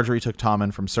how Marjorie took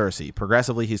Tommen from Cersei.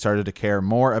 Progressively, he started to care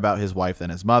more about his wife than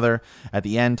his mother. At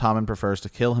the end, Tommen prefers to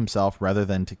kill himself rather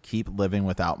than to keep living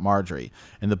without Marjorie.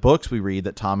 In the books, we read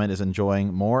that Tommen is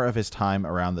enjoying more of his time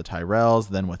around the Tyrells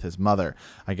than with his mother.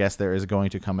 I guess there is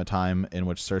going to come a time in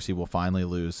which Cersei will finally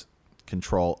lose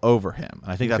control over him.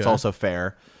 And I think that's also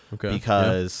fair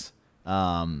because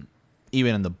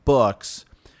even in the books,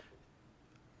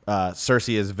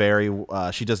 Cersei is very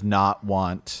she does not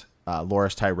want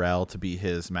Loras Tyrell to be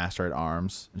his master at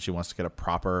arms, and she wants to get a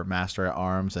proper master at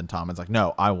arms, and Tommen's like,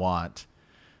 no, I want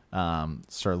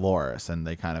Sir Loras, and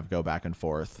they kind of go back and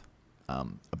forth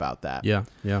about that.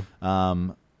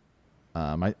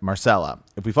 Myrcella.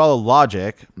 If we follow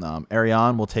logic,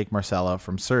 Arianne will take Myrcella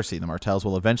from Cersei. The Martells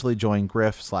will eventually join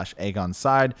Griff/Aegon's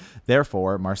side.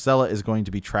 Therefore, Myrcella is going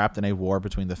to be trapped in a war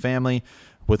between the family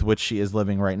with which she is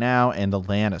living right now and the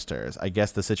Lannisters. I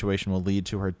guess the situation will lead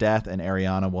to her death, and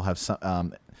Arianne will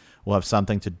have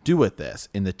something to do with this.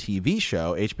 In the TV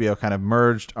show, HBO kind of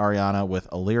merged Arianne with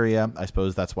Illyria. I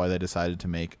suppose that's why they decided to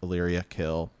make Illyria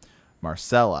kill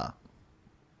Myrcella.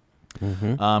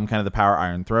 Kind of the Power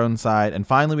Iron Throne side. And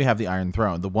finally, we have the Iron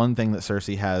Throne, the one thing that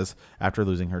Cersei has after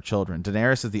losing her children.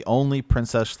 Daenerys is the only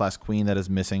princess/queen that is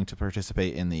missing to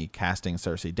participate in the casting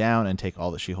Cersei down and take all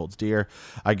that she holds dear.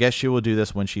 I guess she will do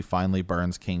this when she finally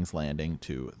burns King's Landing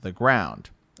to the ground.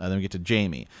 Then we get to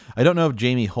Jaime. I don't know if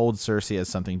Jaime holds Cersei as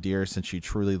something dear, since she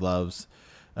truly loves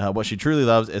what she truly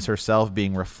loves is herself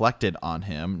being reflected on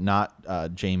him, not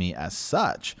Jaime as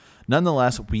such.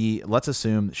 Nonetheless, let's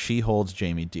assume she holds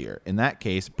Jaime dear. In that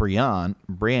case, Brienne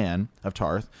of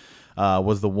Tarth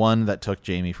was the one that took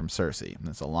Jaime from Cersei.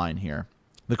 That's a line here.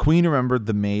 The queen remembered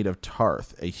the Maid of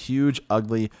Tarth, a huge,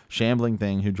 ugly, shambling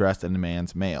thing who dressed in a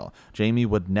man's mail. Jaime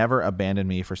would never abandon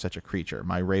me for such a creature.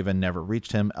 My raven never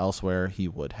reached him. Elsewise, he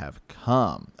would have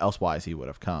come.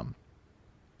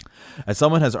 As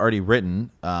someone has already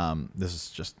written, this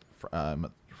is just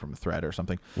from a thread or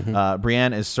something,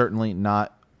 Brienne is certainly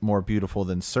not more beautiful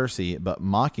than Cersei, but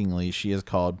mockingly she is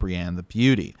called Brienne the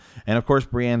Beauty. And of course,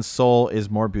 Brienne's soul is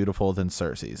more beautiful than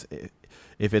Cersei's.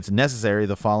 If it's necessary,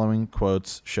 the following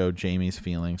quotes show Jaime's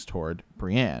feelings toward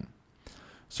Brienne.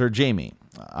 Sir Jaime,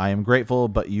 I am grateful,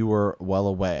 but you were well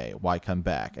away. Why come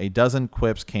back? A dozen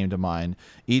quips came to mind,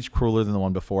 each crueler than the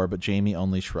one before, but Jaime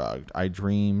only shrugged. I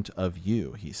dreamed of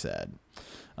you, he said.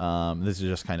 This is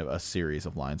just kind of a series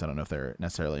of lines. I don't know if they're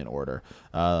necessarily in order.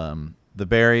 The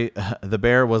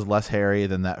bear was less hairy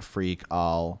than that freak.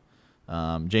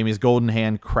 Jaime's golden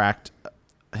hand cracked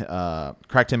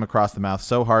him across the mouth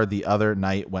so hard the other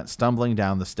knight went stumbling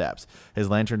down the steps. His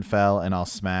lantern fell and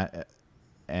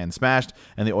smashed,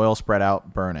 and the oil spread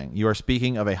out, burning. You are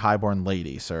speaking of a highborn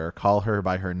lady, sir. Call her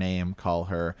by her name. Call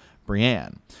her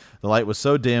Brienne. The light was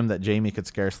so dim that Jaime could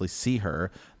scarcely see her,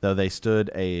 though they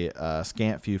stood a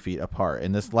scant few feet apart.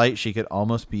 In this light, she could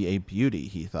almost be a beauty,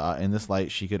 he thought. In this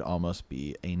light, she could almost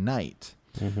be a knight.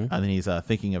 And then he's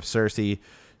thinking of Cersei.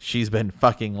 She's been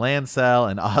fucking Lancel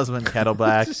and Osmond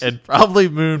Kettleblack and probably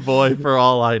Moon Boy for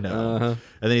all I know. And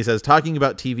then he says, talking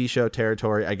about TV show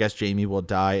territory, I guess Jaime will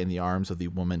die in the arms of the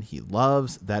woman he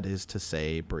loves. That is to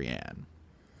say, Brienne.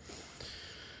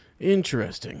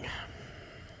 Interesting.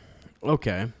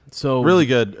 Okay, so really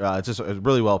good. It's just a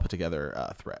really well put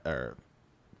together threat or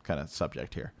kind of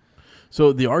subject here.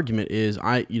 So the argument is, to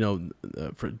go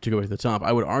back to the top,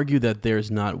 I would argue that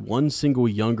there's not one single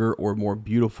younger or more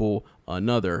beautiful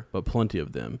another, but plenty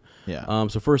of them. Yeah.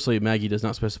 So firstly, Maggie does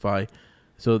not specify.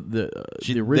 So the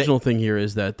original thing here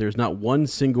is that there's not one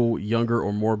single younger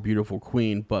or more beautiful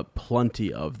queen, but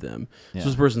plenty of them. Yeah. So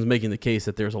this person's making the case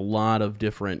that there's a lot of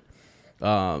different.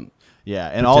 And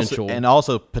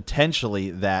also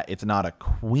potentially that it's not a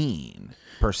queen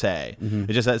per se.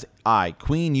 It just says,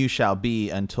 queen you shall be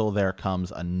until there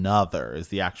comes another is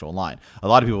the actual line. A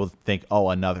lot of people think,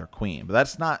 another queen, but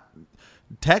that's not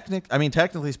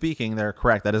technically speaking, they're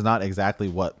correct. That is not exactly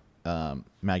what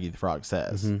Maggie the Frog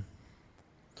says.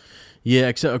 Yeah,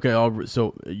 except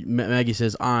so Maggie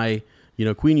says,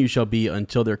 queen you shall be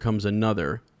until there comes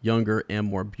another, younger and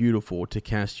more beautiful, to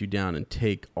cast you down and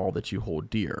take all that you hold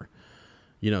dear.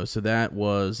 So that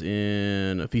was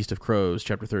in A Feast of Crows,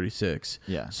 chapter 36.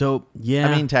 Yeah. So yeah,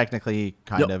 I mean, technically,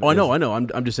 kind of. Oh, I know.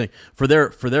 I'm just saying for their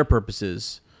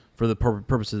purposes, for the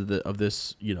purposes of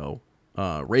this,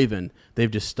 Raven,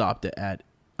 they've just stopped it at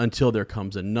until there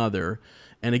comes another.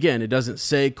 And again, it doesn't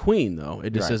say queen though.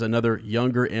 It just says another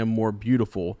younger and more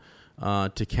beautiful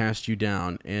to cast you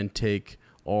down and take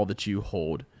all that you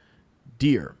hold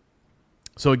dear.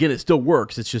 So again, it still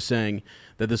works. It's just saying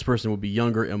that this person will be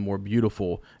younger and more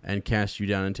beautiful and cast you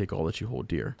down and take all that you hold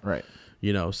dear. Right.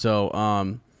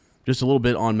 So just a little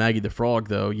bit on Maggie the Frog,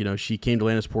 though. She came to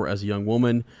Lannisport as a young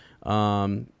woman.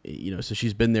 So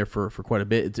she's been there for quite a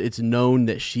bit. It's known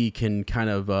that she can kind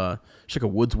of, she's like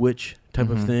a woods witch type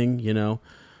of thing,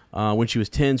 When she was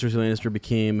 10, Cersei Lannister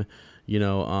became,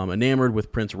 enamored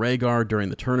with Prince Rhaegar during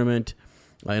the tournament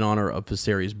in honor of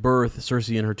Viserys' birth.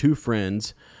 Cersei and her two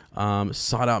friends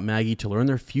sought out Maggie to learn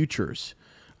their futures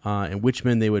and which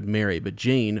men they would marry. But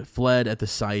Jane fled at the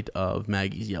sight of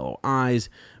Maggie's yellow eyes.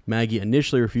 Maggie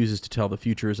initially refuses to tell the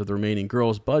futures of the remaining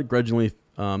girls, but grudgingly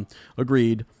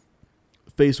agreed,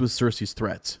 faced with Cersei's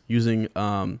threats. Using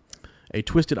a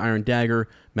twisted iron dagger,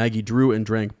 Maggie drew and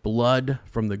drank blood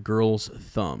from the girls'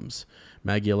 thumbs.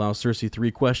 Maggie allows Cersei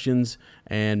 3 questions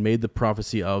and made the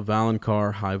prophecy of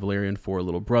Valonqar, High Valyrian for a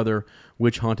little brother,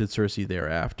 which haunted Cersei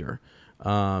thereafter.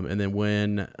 And then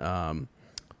when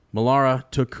Melara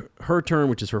took her turn,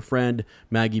 which is her friend,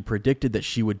 Maggie predicted that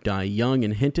she would die young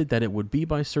and hinted that it would be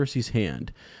by Cersei's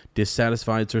hand.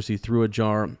 Dissatisfied, Cersei threw a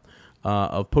jar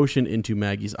of potion into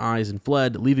Maggie's eyes and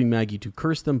fled, leaving Maggie to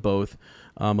curse them both.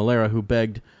 Melara, who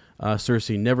begged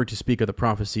Cersei never to speak of the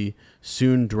prophecy,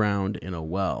 soon drowned in a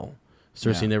well.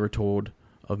 Cersei never told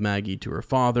of Maggie to her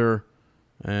father,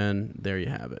 and there you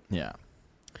have it. Yeah.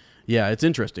 Yeah, it's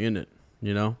interesting, isn't it?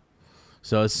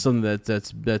 So it's something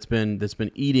that's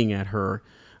been eating at her.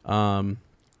 So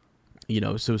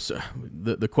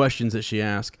the questions that she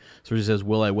asks, Cersei says,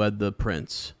 "Will I wed the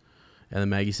prince?" And then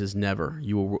Maggie says, "Never.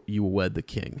 You will wed the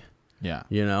king." Yeah.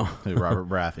 Robert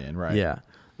Baratheon, right? Yeah.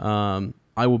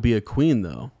 I will be a queen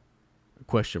though? ?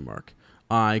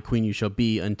 I, queen you shall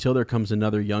be, until there comes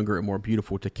another younger and more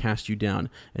beautiful to cast you down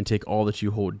and take all that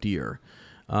you hold dear.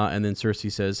 And then Cersei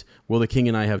says, "Will the king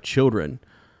and I have children?"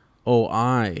 "Oh,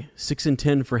 aye, 6 and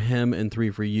 10 for him and 3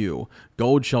 for you.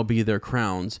 Gold shall be their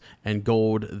crowns, and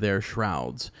gold their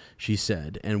shrouds," she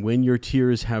said. "And when your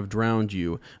tears have drowned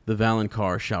you, the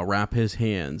Valonqar shall wrap his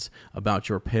hands about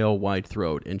your pale white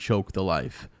throat and choke the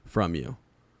life from you."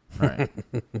 Right.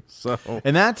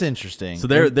 And that's interesting. So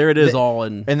there it is, all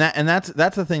in. And that's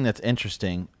the thing that's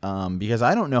interesting, because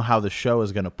I don't know how the show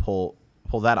is going to pull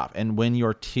that off. And when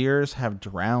your tears have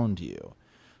drowned you,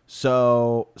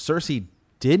 so Cersei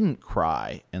didn't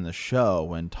cry in the show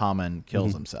when Tommen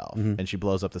kills himself and she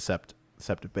blows up the Sept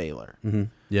of Baelor.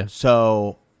 Yeah.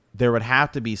 So there would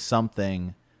have to be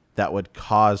something that would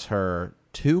cause her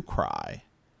to cry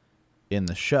in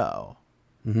the show.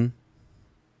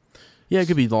 Yeah, it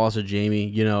could be the loss of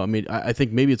Jaime. I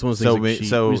think maybe it's one of those things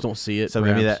we just don't see it. So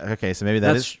perhaps.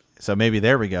 maybe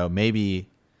there we go. Maybe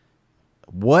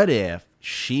what if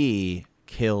she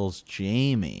kills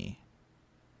Jaime?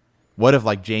 What if it's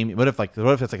like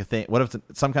a thing? What if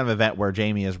it's some kind of event where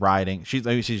Jaime is riding?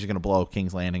 Maybe she's going to blow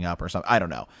King's Landing up or something. I don't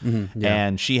know.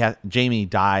 And Jaime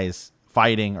dies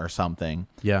fighting or something.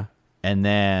 Yeah. And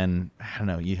then I don't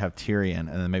know. You have Tyrion,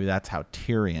 and then maybe that's how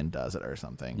Tyrion does it or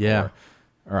something. Yeah.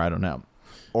 Or I don't know.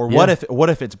 Or what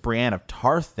if it's Brienne of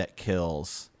Tarth that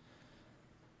kills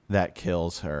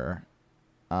her?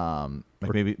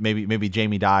 Maybe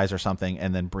Jaime dies or something,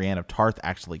 and then Brienne of Tarth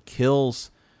actually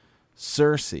kills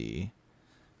Cersei.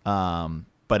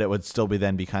 But it would still be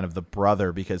kind of the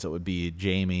brother, because it would be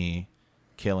Jaime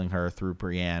killing her through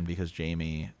Brienne because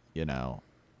Jaime,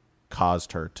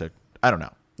 caused her to. I don't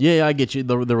know. Yeah, I get you.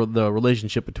 The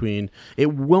relationship between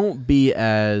it won't be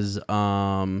as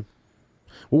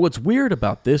Well, what's weird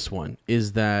about this one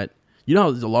is that a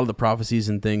lot of the prophecies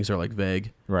and things are like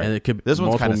vague, right? And it could this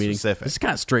one's kind of meanings. specific. It's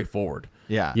kind of straightforward,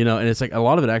 yeah. And it's like a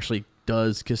lot of it actually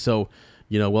does.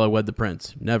 Will I wed the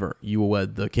prince? Never. You will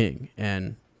wed the king,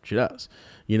 and she does.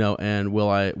 And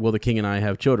will the king and I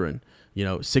have children?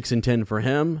 6 and 10 for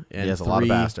him, and he has 3 a lot of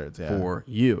bastards, for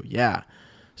you. Yeah.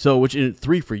 So, which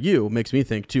 3 for you makes me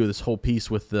think too. This whole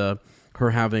piece with her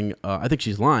having, I think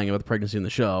she's lying about the pregnancy in the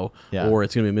show, or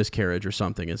it's going to be a miscarriage or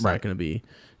something. It's not going to be,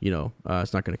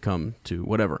 it's not going to come to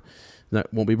whatever.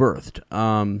 That won't be birthed.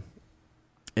 And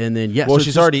then well,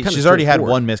 she's already had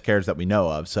one miscarriage that we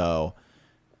know of, so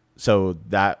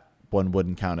that one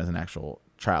wouldn't count as an actual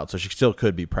child. So she still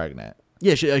could be pregnant.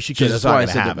 Yeah, she could. That's why I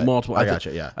said that multiple. I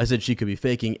gotcha. Yeah, I said she could be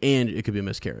faking, and it could be a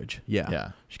miscarriage.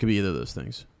 Yeah, she could be either of those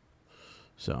things.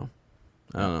 So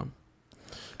I don't know.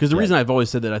 Because the reason I've always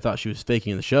said that I thought she was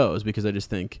faking in the show is because I just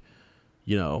think,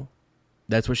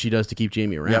 that's what she does to keep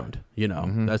Jamie around. Yep.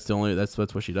 That's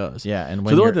what she does. Yeah, and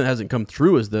so the only thing that hasn't come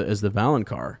through is the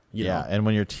Valonqar. And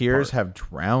when your tears have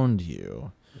drowned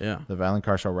you, the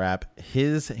Valonqar shall wrap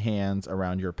his hands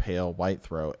around your pale white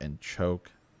throat and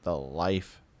choke the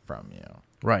life from you.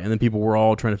 Right, and then people were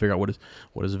all trying to figure out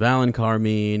what does Valonqar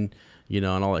mean, and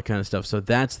all that kind of stuff. So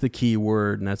that's the key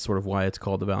word, and that's sort of why it's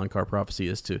called the Valonqar prophecy,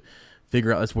 is to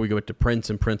figure out. That's where we go to prince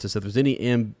and princess. If there's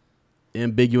any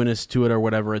ambiguous to it or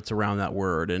whatever, it's around that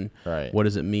word, and what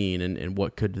does it mean, and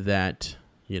what could that,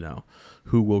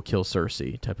 who will kill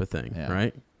Cersei type of thing,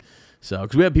 right? So,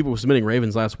 because we had people submitting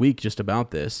ravens last week just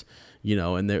about this,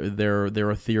 and there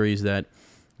are theories that,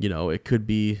 it could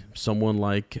be someone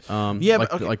like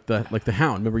the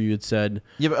Hound. Remember you had said,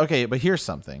 but here's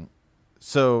something.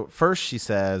 So first she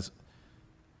says,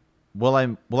 "Will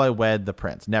I wed the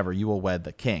prince? Never. You will wed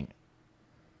the king."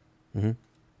 Mm-hmm.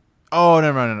 Oh, no.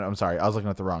 I'm sorry. I was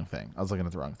looking at the wrong thing.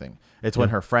 It's when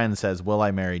her friend says, "Will I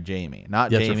marry Jamie?"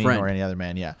 Not Jamie or any other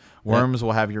man. Yeah. Worms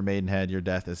will have your maidenhead. Your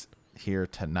death is here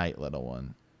tonight, little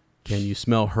one. Can you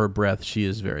smell her breath? She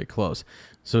is very close.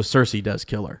 So Cersei does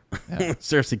kill her. Yeah.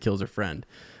 Cersei kills her friend.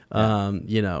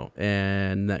 Yeah.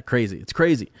 And that crazy. It's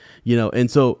crazy. And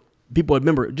so people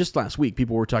remember just last week,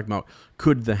 people were talking about,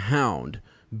 could the Hound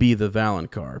be the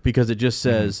Valonqar? Because it just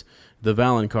says, the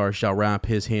Valonqar shall wrap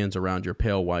his hands around your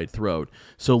pale white throat.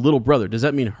 So little brother, does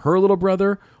that mean her little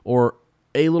brother or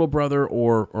a little brother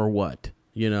or what?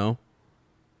 It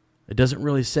doesn't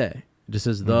really say. It just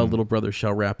says the little brother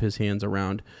shall wrap his hands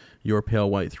around your pale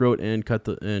white throat and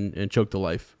and choke the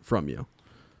life from you.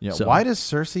 Yeah. So, why does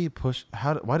Cersei push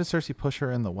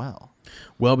her in the well?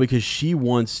 Well, because she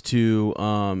wants to.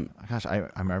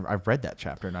 I've read that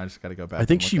chapter and I just got to go back. I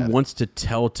think she wants to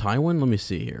tell Tywin. Let me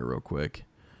see here real quick.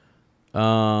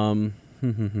 So,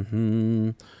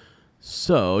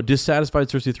 dissatisfied,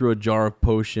 Cersei threw a jar of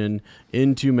potion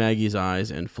into Maggie's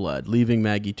eyes and fled, leaving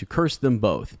Maggie to curse them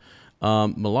both.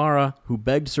 Melara, who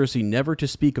begged Cersei never to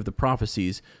speak of the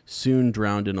prophecies, soon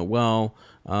drowned in a well.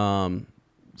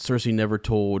 Cersei never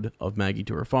told of Maggie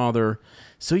to her father.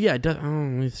 So, let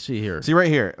me see here. See right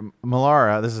here,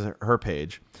 Melara, this is her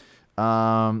page.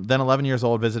 Then 11 years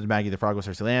old, visited Maggie the Frog with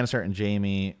Cersei Lannister and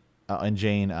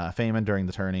Jane Faymon during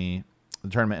the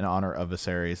tournament in honor of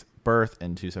Viserys' birth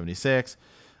in 276.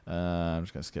 I'm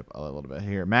just going to skip a little bit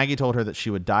here. Maggie told her that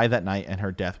she would die that night and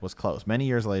her death was close. Many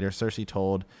years later, Cersei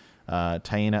told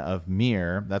Taena of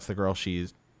Myr, that's the girl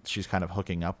she's kind of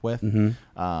hooking up with, and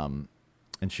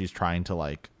she's trying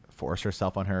to force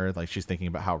herself on her. She's thinking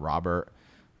about how Robert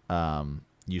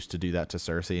used to do that to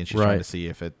Cersei, and she's trying to see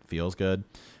if it feels good.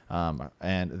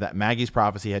 And that Maggie's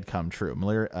prophecy had come true.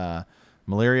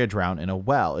 Mellaria drowned in a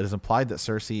well. It is implied that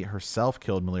Cersei herself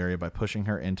killed Mellaria by pushing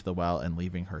her into the well and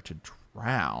leaving her to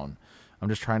drown. I'm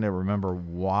just trying to remember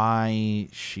why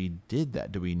she did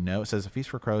that. Do we know? It says A Feast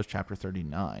for Crows, chapter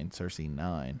 39, Cersei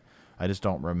 9. I just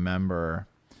don't remember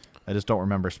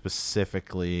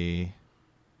specifically.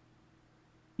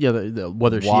 Yeah,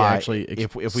 whether she actually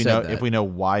if we know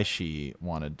why she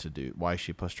wanted to do, why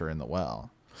she pushed her in the well.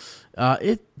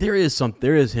 There is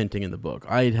hinting in the book.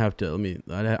 I'd have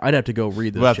to go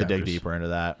read those. We'll have to dig deeper into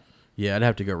that. Yeah, I'd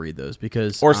have to go read those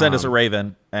because or send us a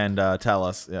raven and tell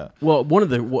us. Yeah. Well, one of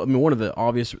the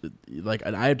obvious,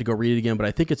 I have to go read it again, but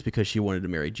I think it's because she wanted to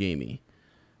marry Jamie.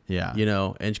 Yeah.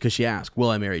 And because she asked, "Will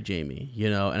I marry Jamie?"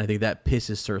 And I think that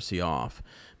pisses Cersei off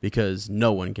because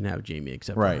no one can have Jamie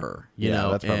except for her.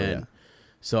 That's probably it.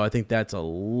 So I think that's a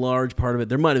large part of it.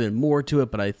 There might have been more to it,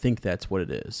 but I think that's what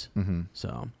it is. Mm-hmm.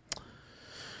 So,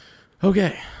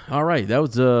 okay, all right, that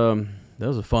was a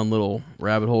fun little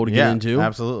rabbit hole to get into.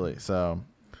 Absolutely. So,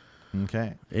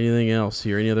 okay. Anything else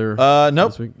here? Any other?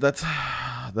 Nope. That's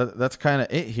kind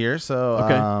of it here. So,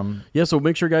 okay. So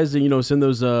make sure, guys, send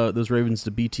those ravens to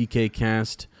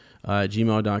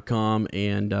btkcast@gmail.com,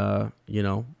 and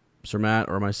Sir Matt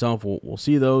or myself will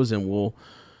see those and we'll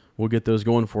get those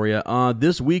going for you.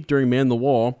 This week during Man the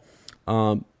Wall,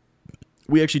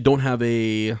 we actually don't have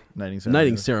a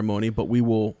knighting ceremony, but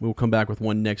we'll come back with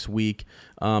one next week.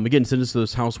 Again, send us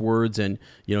those house words and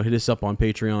hit us up on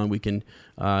Patreon. We can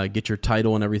get your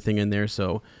title and everything in there,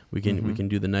 so we can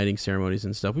do the knighting ceremonies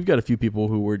and stuff. We've got a few people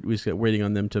who we're just waiting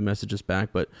on them to message us back,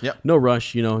 but no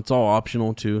rush. It's all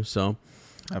optional too. So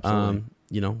absolutely.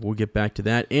 We'll get back to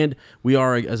that. And we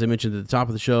are, as I mentioned at the top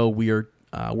of the show, we are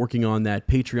working on that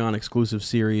Patreon exclusive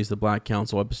series, the Black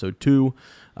Council episode 2,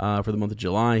 for the month of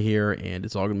July here, and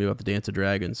it's all going to be about the Dance of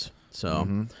Dragons.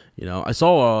 So, I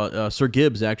saw Sir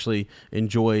Gibbs actually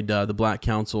enjoyed the Black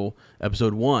Council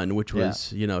episode 1, which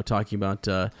was, talking about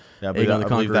Aegon the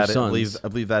Conqueror's sons. I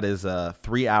believe that is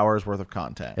 3 hours worth of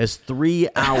content. It's 3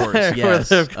 hours,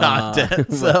 yes. worth of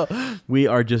content. So we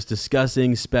are just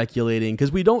discussing, speculating,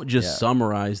 because we don't just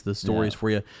summarize the stories for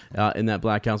you in that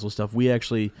Black Council stuff. We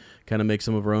actually kind of make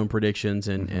some of our own predictions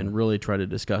and really try to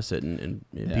discuss it and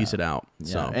piece it out.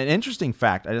 Yeah. So, an interesting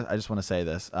fact, I just want to say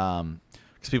this,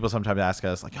 because people sometimes ask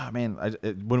us, like, oh man,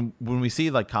 when we see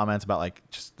like comments about like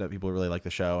just that people really like the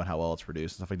show and how well it's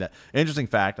produced and stuff like that. Interesting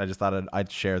fact, I just thought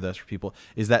I'd share this for people,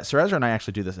 is that Sir Ezra and I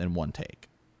actually do this in one take.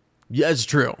 Yeah, it's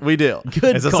true. We do.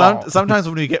 Good call. Sometimes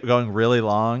when we get going really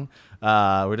long,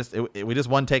 we just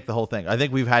one take the whole thing. I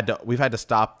think we've had to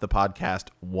stop the podcast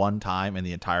one time in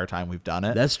the entire time we've done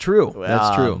it. That's true.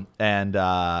 That's true. And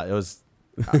it was.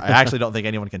 I actually don't think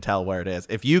anyone can tell where it is.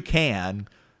 If you can.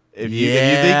 If you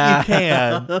think you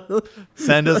can,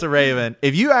 send us a raven.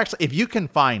 If you can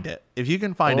find it,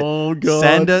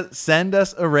 send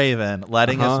us a raven,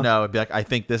 letting us know. It'd be like, I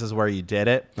think this is where you did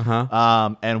it.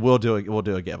 And we'll do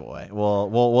a giveaway.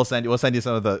 We'll send you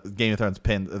some of the Game of Thrones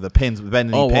pins.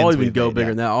 I'll even go bigger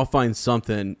than that. I'll find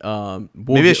something.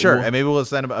 Maybe a shirt, and maybe we'll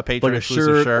send a Patreon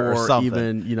exclusive shirt or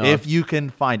something. Even, if you can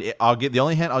find it, the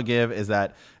only hint I'll give is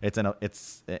that it's in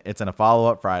a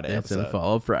follow-up Friday episode. It's in a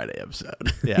follow-up Friday episode.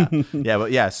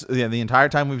 But yes, the entire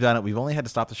time we've done it, we've only had to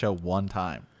stop the show one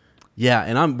time. Yeah,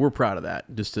 and we're proud of that.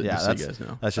 Just so you guys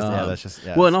know. That's just.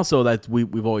 Well, and also that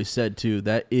we've always said too,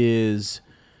 that is,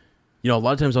 a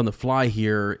lot of times on the fly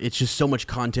here, it's just so much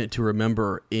content to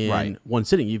remember in one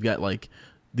sitting. You've got like,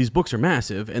 these books are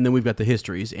massive, and then we've got the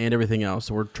histories and everything else.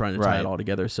 So we're trying to tie it all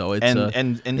together. So it's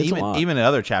and even in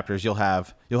other chapters, you'll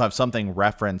have something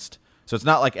referenced. So it's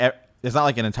not like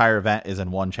an entire event is in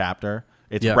one chapter.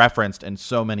 It's referenced in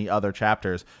so many other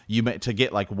chapters. To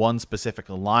get like one specific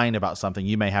line about something,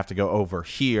 you may have to go over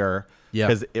here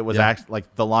because it was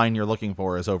like the line you're looking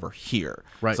for is over here.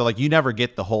 Right. So like you never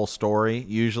get the whole story.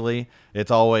 Usually, it's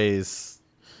always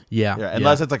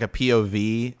unless it's like a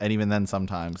POV, and even then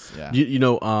sometimes I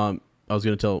was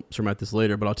going to tell Sir Matt this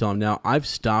later, but I'll tell him now. I've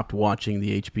stopped watching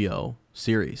the HBO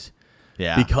series.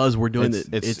 Yeah, because we're doing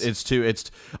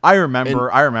I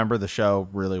remember the show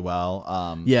really well.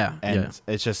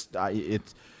 It's just I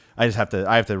have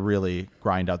to really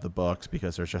grind out the books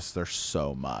because there's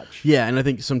so much. Yeah, and I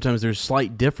think sometimes there's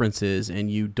slight differences, and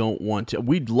you don't want to.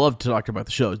 We'd love to talk about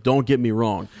the shows. Don't get me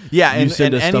wrong. Yeah, and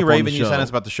any raven you send us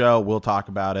about the show, we'll talk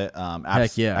about it.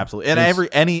 Heck yeah, absolutely.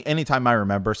 And anytime I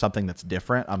remember something that's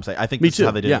different, I'm saying I think this is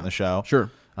how they did it in the show. Sure,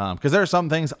 because there are some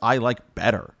things I like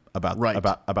better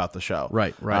about the show.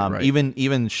 Right.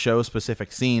 Even show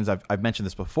specific scenes. I've mentioned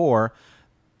this before.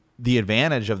 The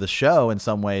advantage of the show in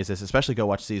some ways is, especially go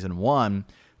watch season 1,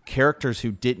 characters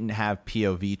who didn't have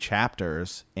POV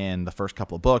chapters in the first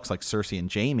couple of books, like Cersei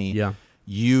and Jaime,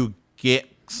 you get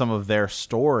some of their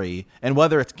story, and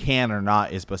whether it's canon or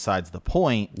not is besides the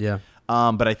point. Yeah.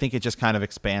 But I think it just kind of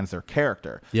expands their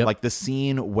character. Yep. Like the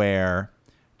scene where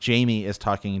Jaime is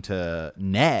talking to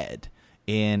Ned.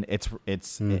 And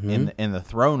it's in the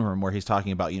throne room where he's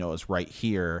talking about, it was right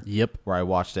here where I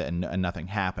watched it and nothing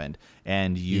happened.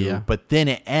 And but then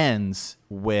it ends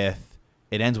with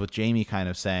Jaime kind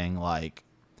of saying like,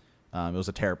 it was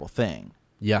a terrible thing.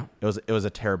 Yeah. It was a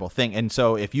terrible thing. And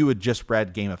so if you had just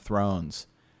read Game of Thrones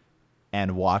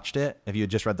and watched it, if you had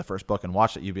just read the first book and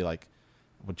watched it, you'd be like,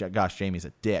 well, gosh, Jaime's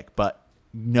a dick. But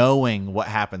knowing what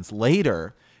happens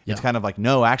later, it's kind of like,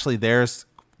 no, actually there's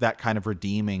that kind of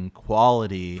redeeming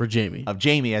quality for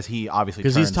Jaime as he obviously,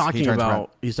 because he's talking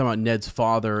about Ned's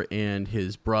father and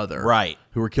his brother, right,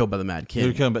 who were killed by the Mad King. Who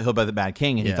were killed by the Mad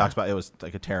King, and he talks about it was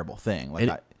like a terrible thing.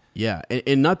 Like,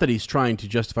 and not that he's trying to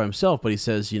justify himself, but he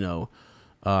says,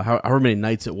 however many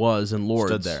knights it was and lords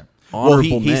stood there,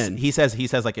 honorable men. He says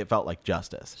like it felt like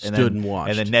justice. Stood and watched,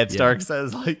 and then Ned Stark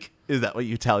says like, "Is that what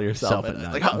you tell yourself at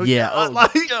night?" Like,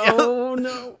 oh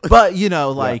no. But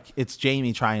it's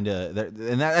Jaime trying to,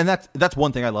 and that's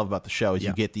one thing I love about the show is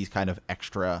you get these kind of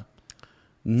extra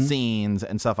scenes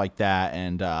and stuff like that,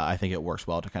 and I think it works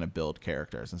well to kind of build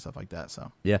characters and stuff like that.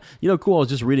 So cool. I was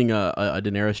just reading a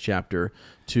Daenerys chapter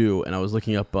too, and I was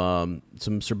looking up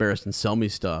some Sir Barristan Selmy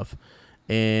stuff.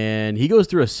 And he goes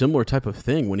through a similar type of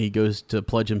thing when he goes to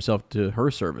pledge himself to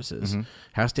her services.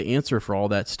 Has to answer for all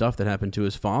that stuff that happened to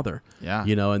his father. Yeah.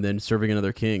 And then serving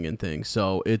another king and things.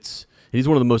 So he's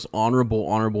one of the most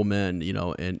honorable men,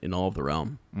 in all of the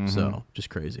realm. So just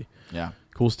crazy. Yeah.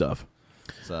 Cool stuff.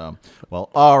 So, well,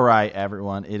 all right,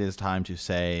 everyone. It is time to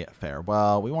say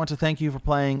farewell. We want to thank you for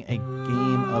playing a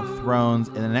Game of Thrones.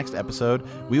 In the next episode,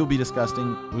 we will be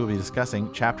discussing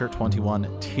Chapter 21,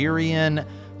 Tyrion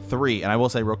 3. And I will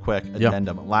say real quick,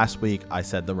 addendum. Last week, I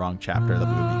said the wrong chapter that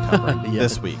we would be covering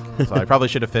this week. So I probably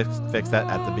should have fixed that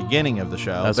at the beginning of the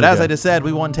show. But as I just said,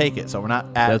 we won't take it. So we're not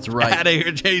out of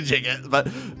here changing it. But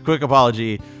quick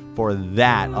apology for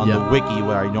that. On the wiki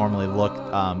where I normally look,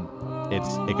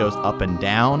 it goes up and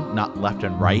down, not left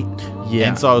and right. Yeah,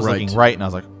 and so I was looking right, and I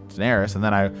was like, Daenerys. And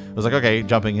then I was like, okay,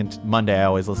 jumping into Monday, I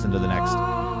always listen to the next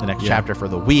chapter for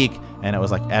the week, and it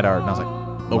was like Eddard, and I was like,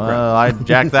 I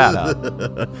jacked that up.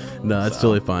 No, that's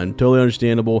totally fine. Totally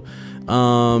understandable.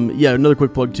 Another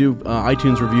quick plug too.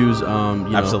 iTunes reviews.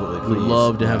 Absolutely, we'd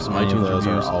love to have some iTunes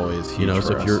reviews. Are always huge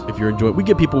so if you're enjoying, we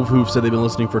get people who've said they've been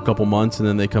listening for a couple months, and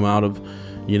then they come out of,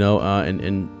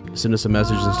 and send us some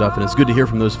messages and stuff, and it's good to hear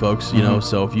from those folks.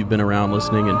 So if you've been around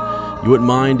listening and you wouldn't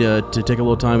mind to take a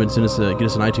little time and get us an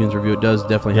iTunes review, it does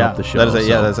definitely help the show.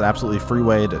 That's an absolutely free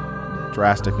way to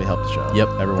drastically help the show. Yep,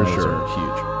 everyone for sure.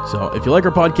 Huge. So if you like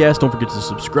our podcast, don't forget to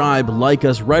subscribe, like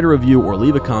us, write a review, or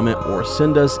leave a comment, or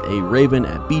send us a raven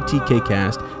at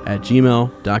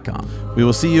btkcast@gmail.com. We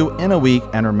will see you in a week,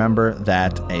 and remember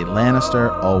that a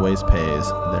Lannister always pays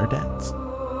their debts.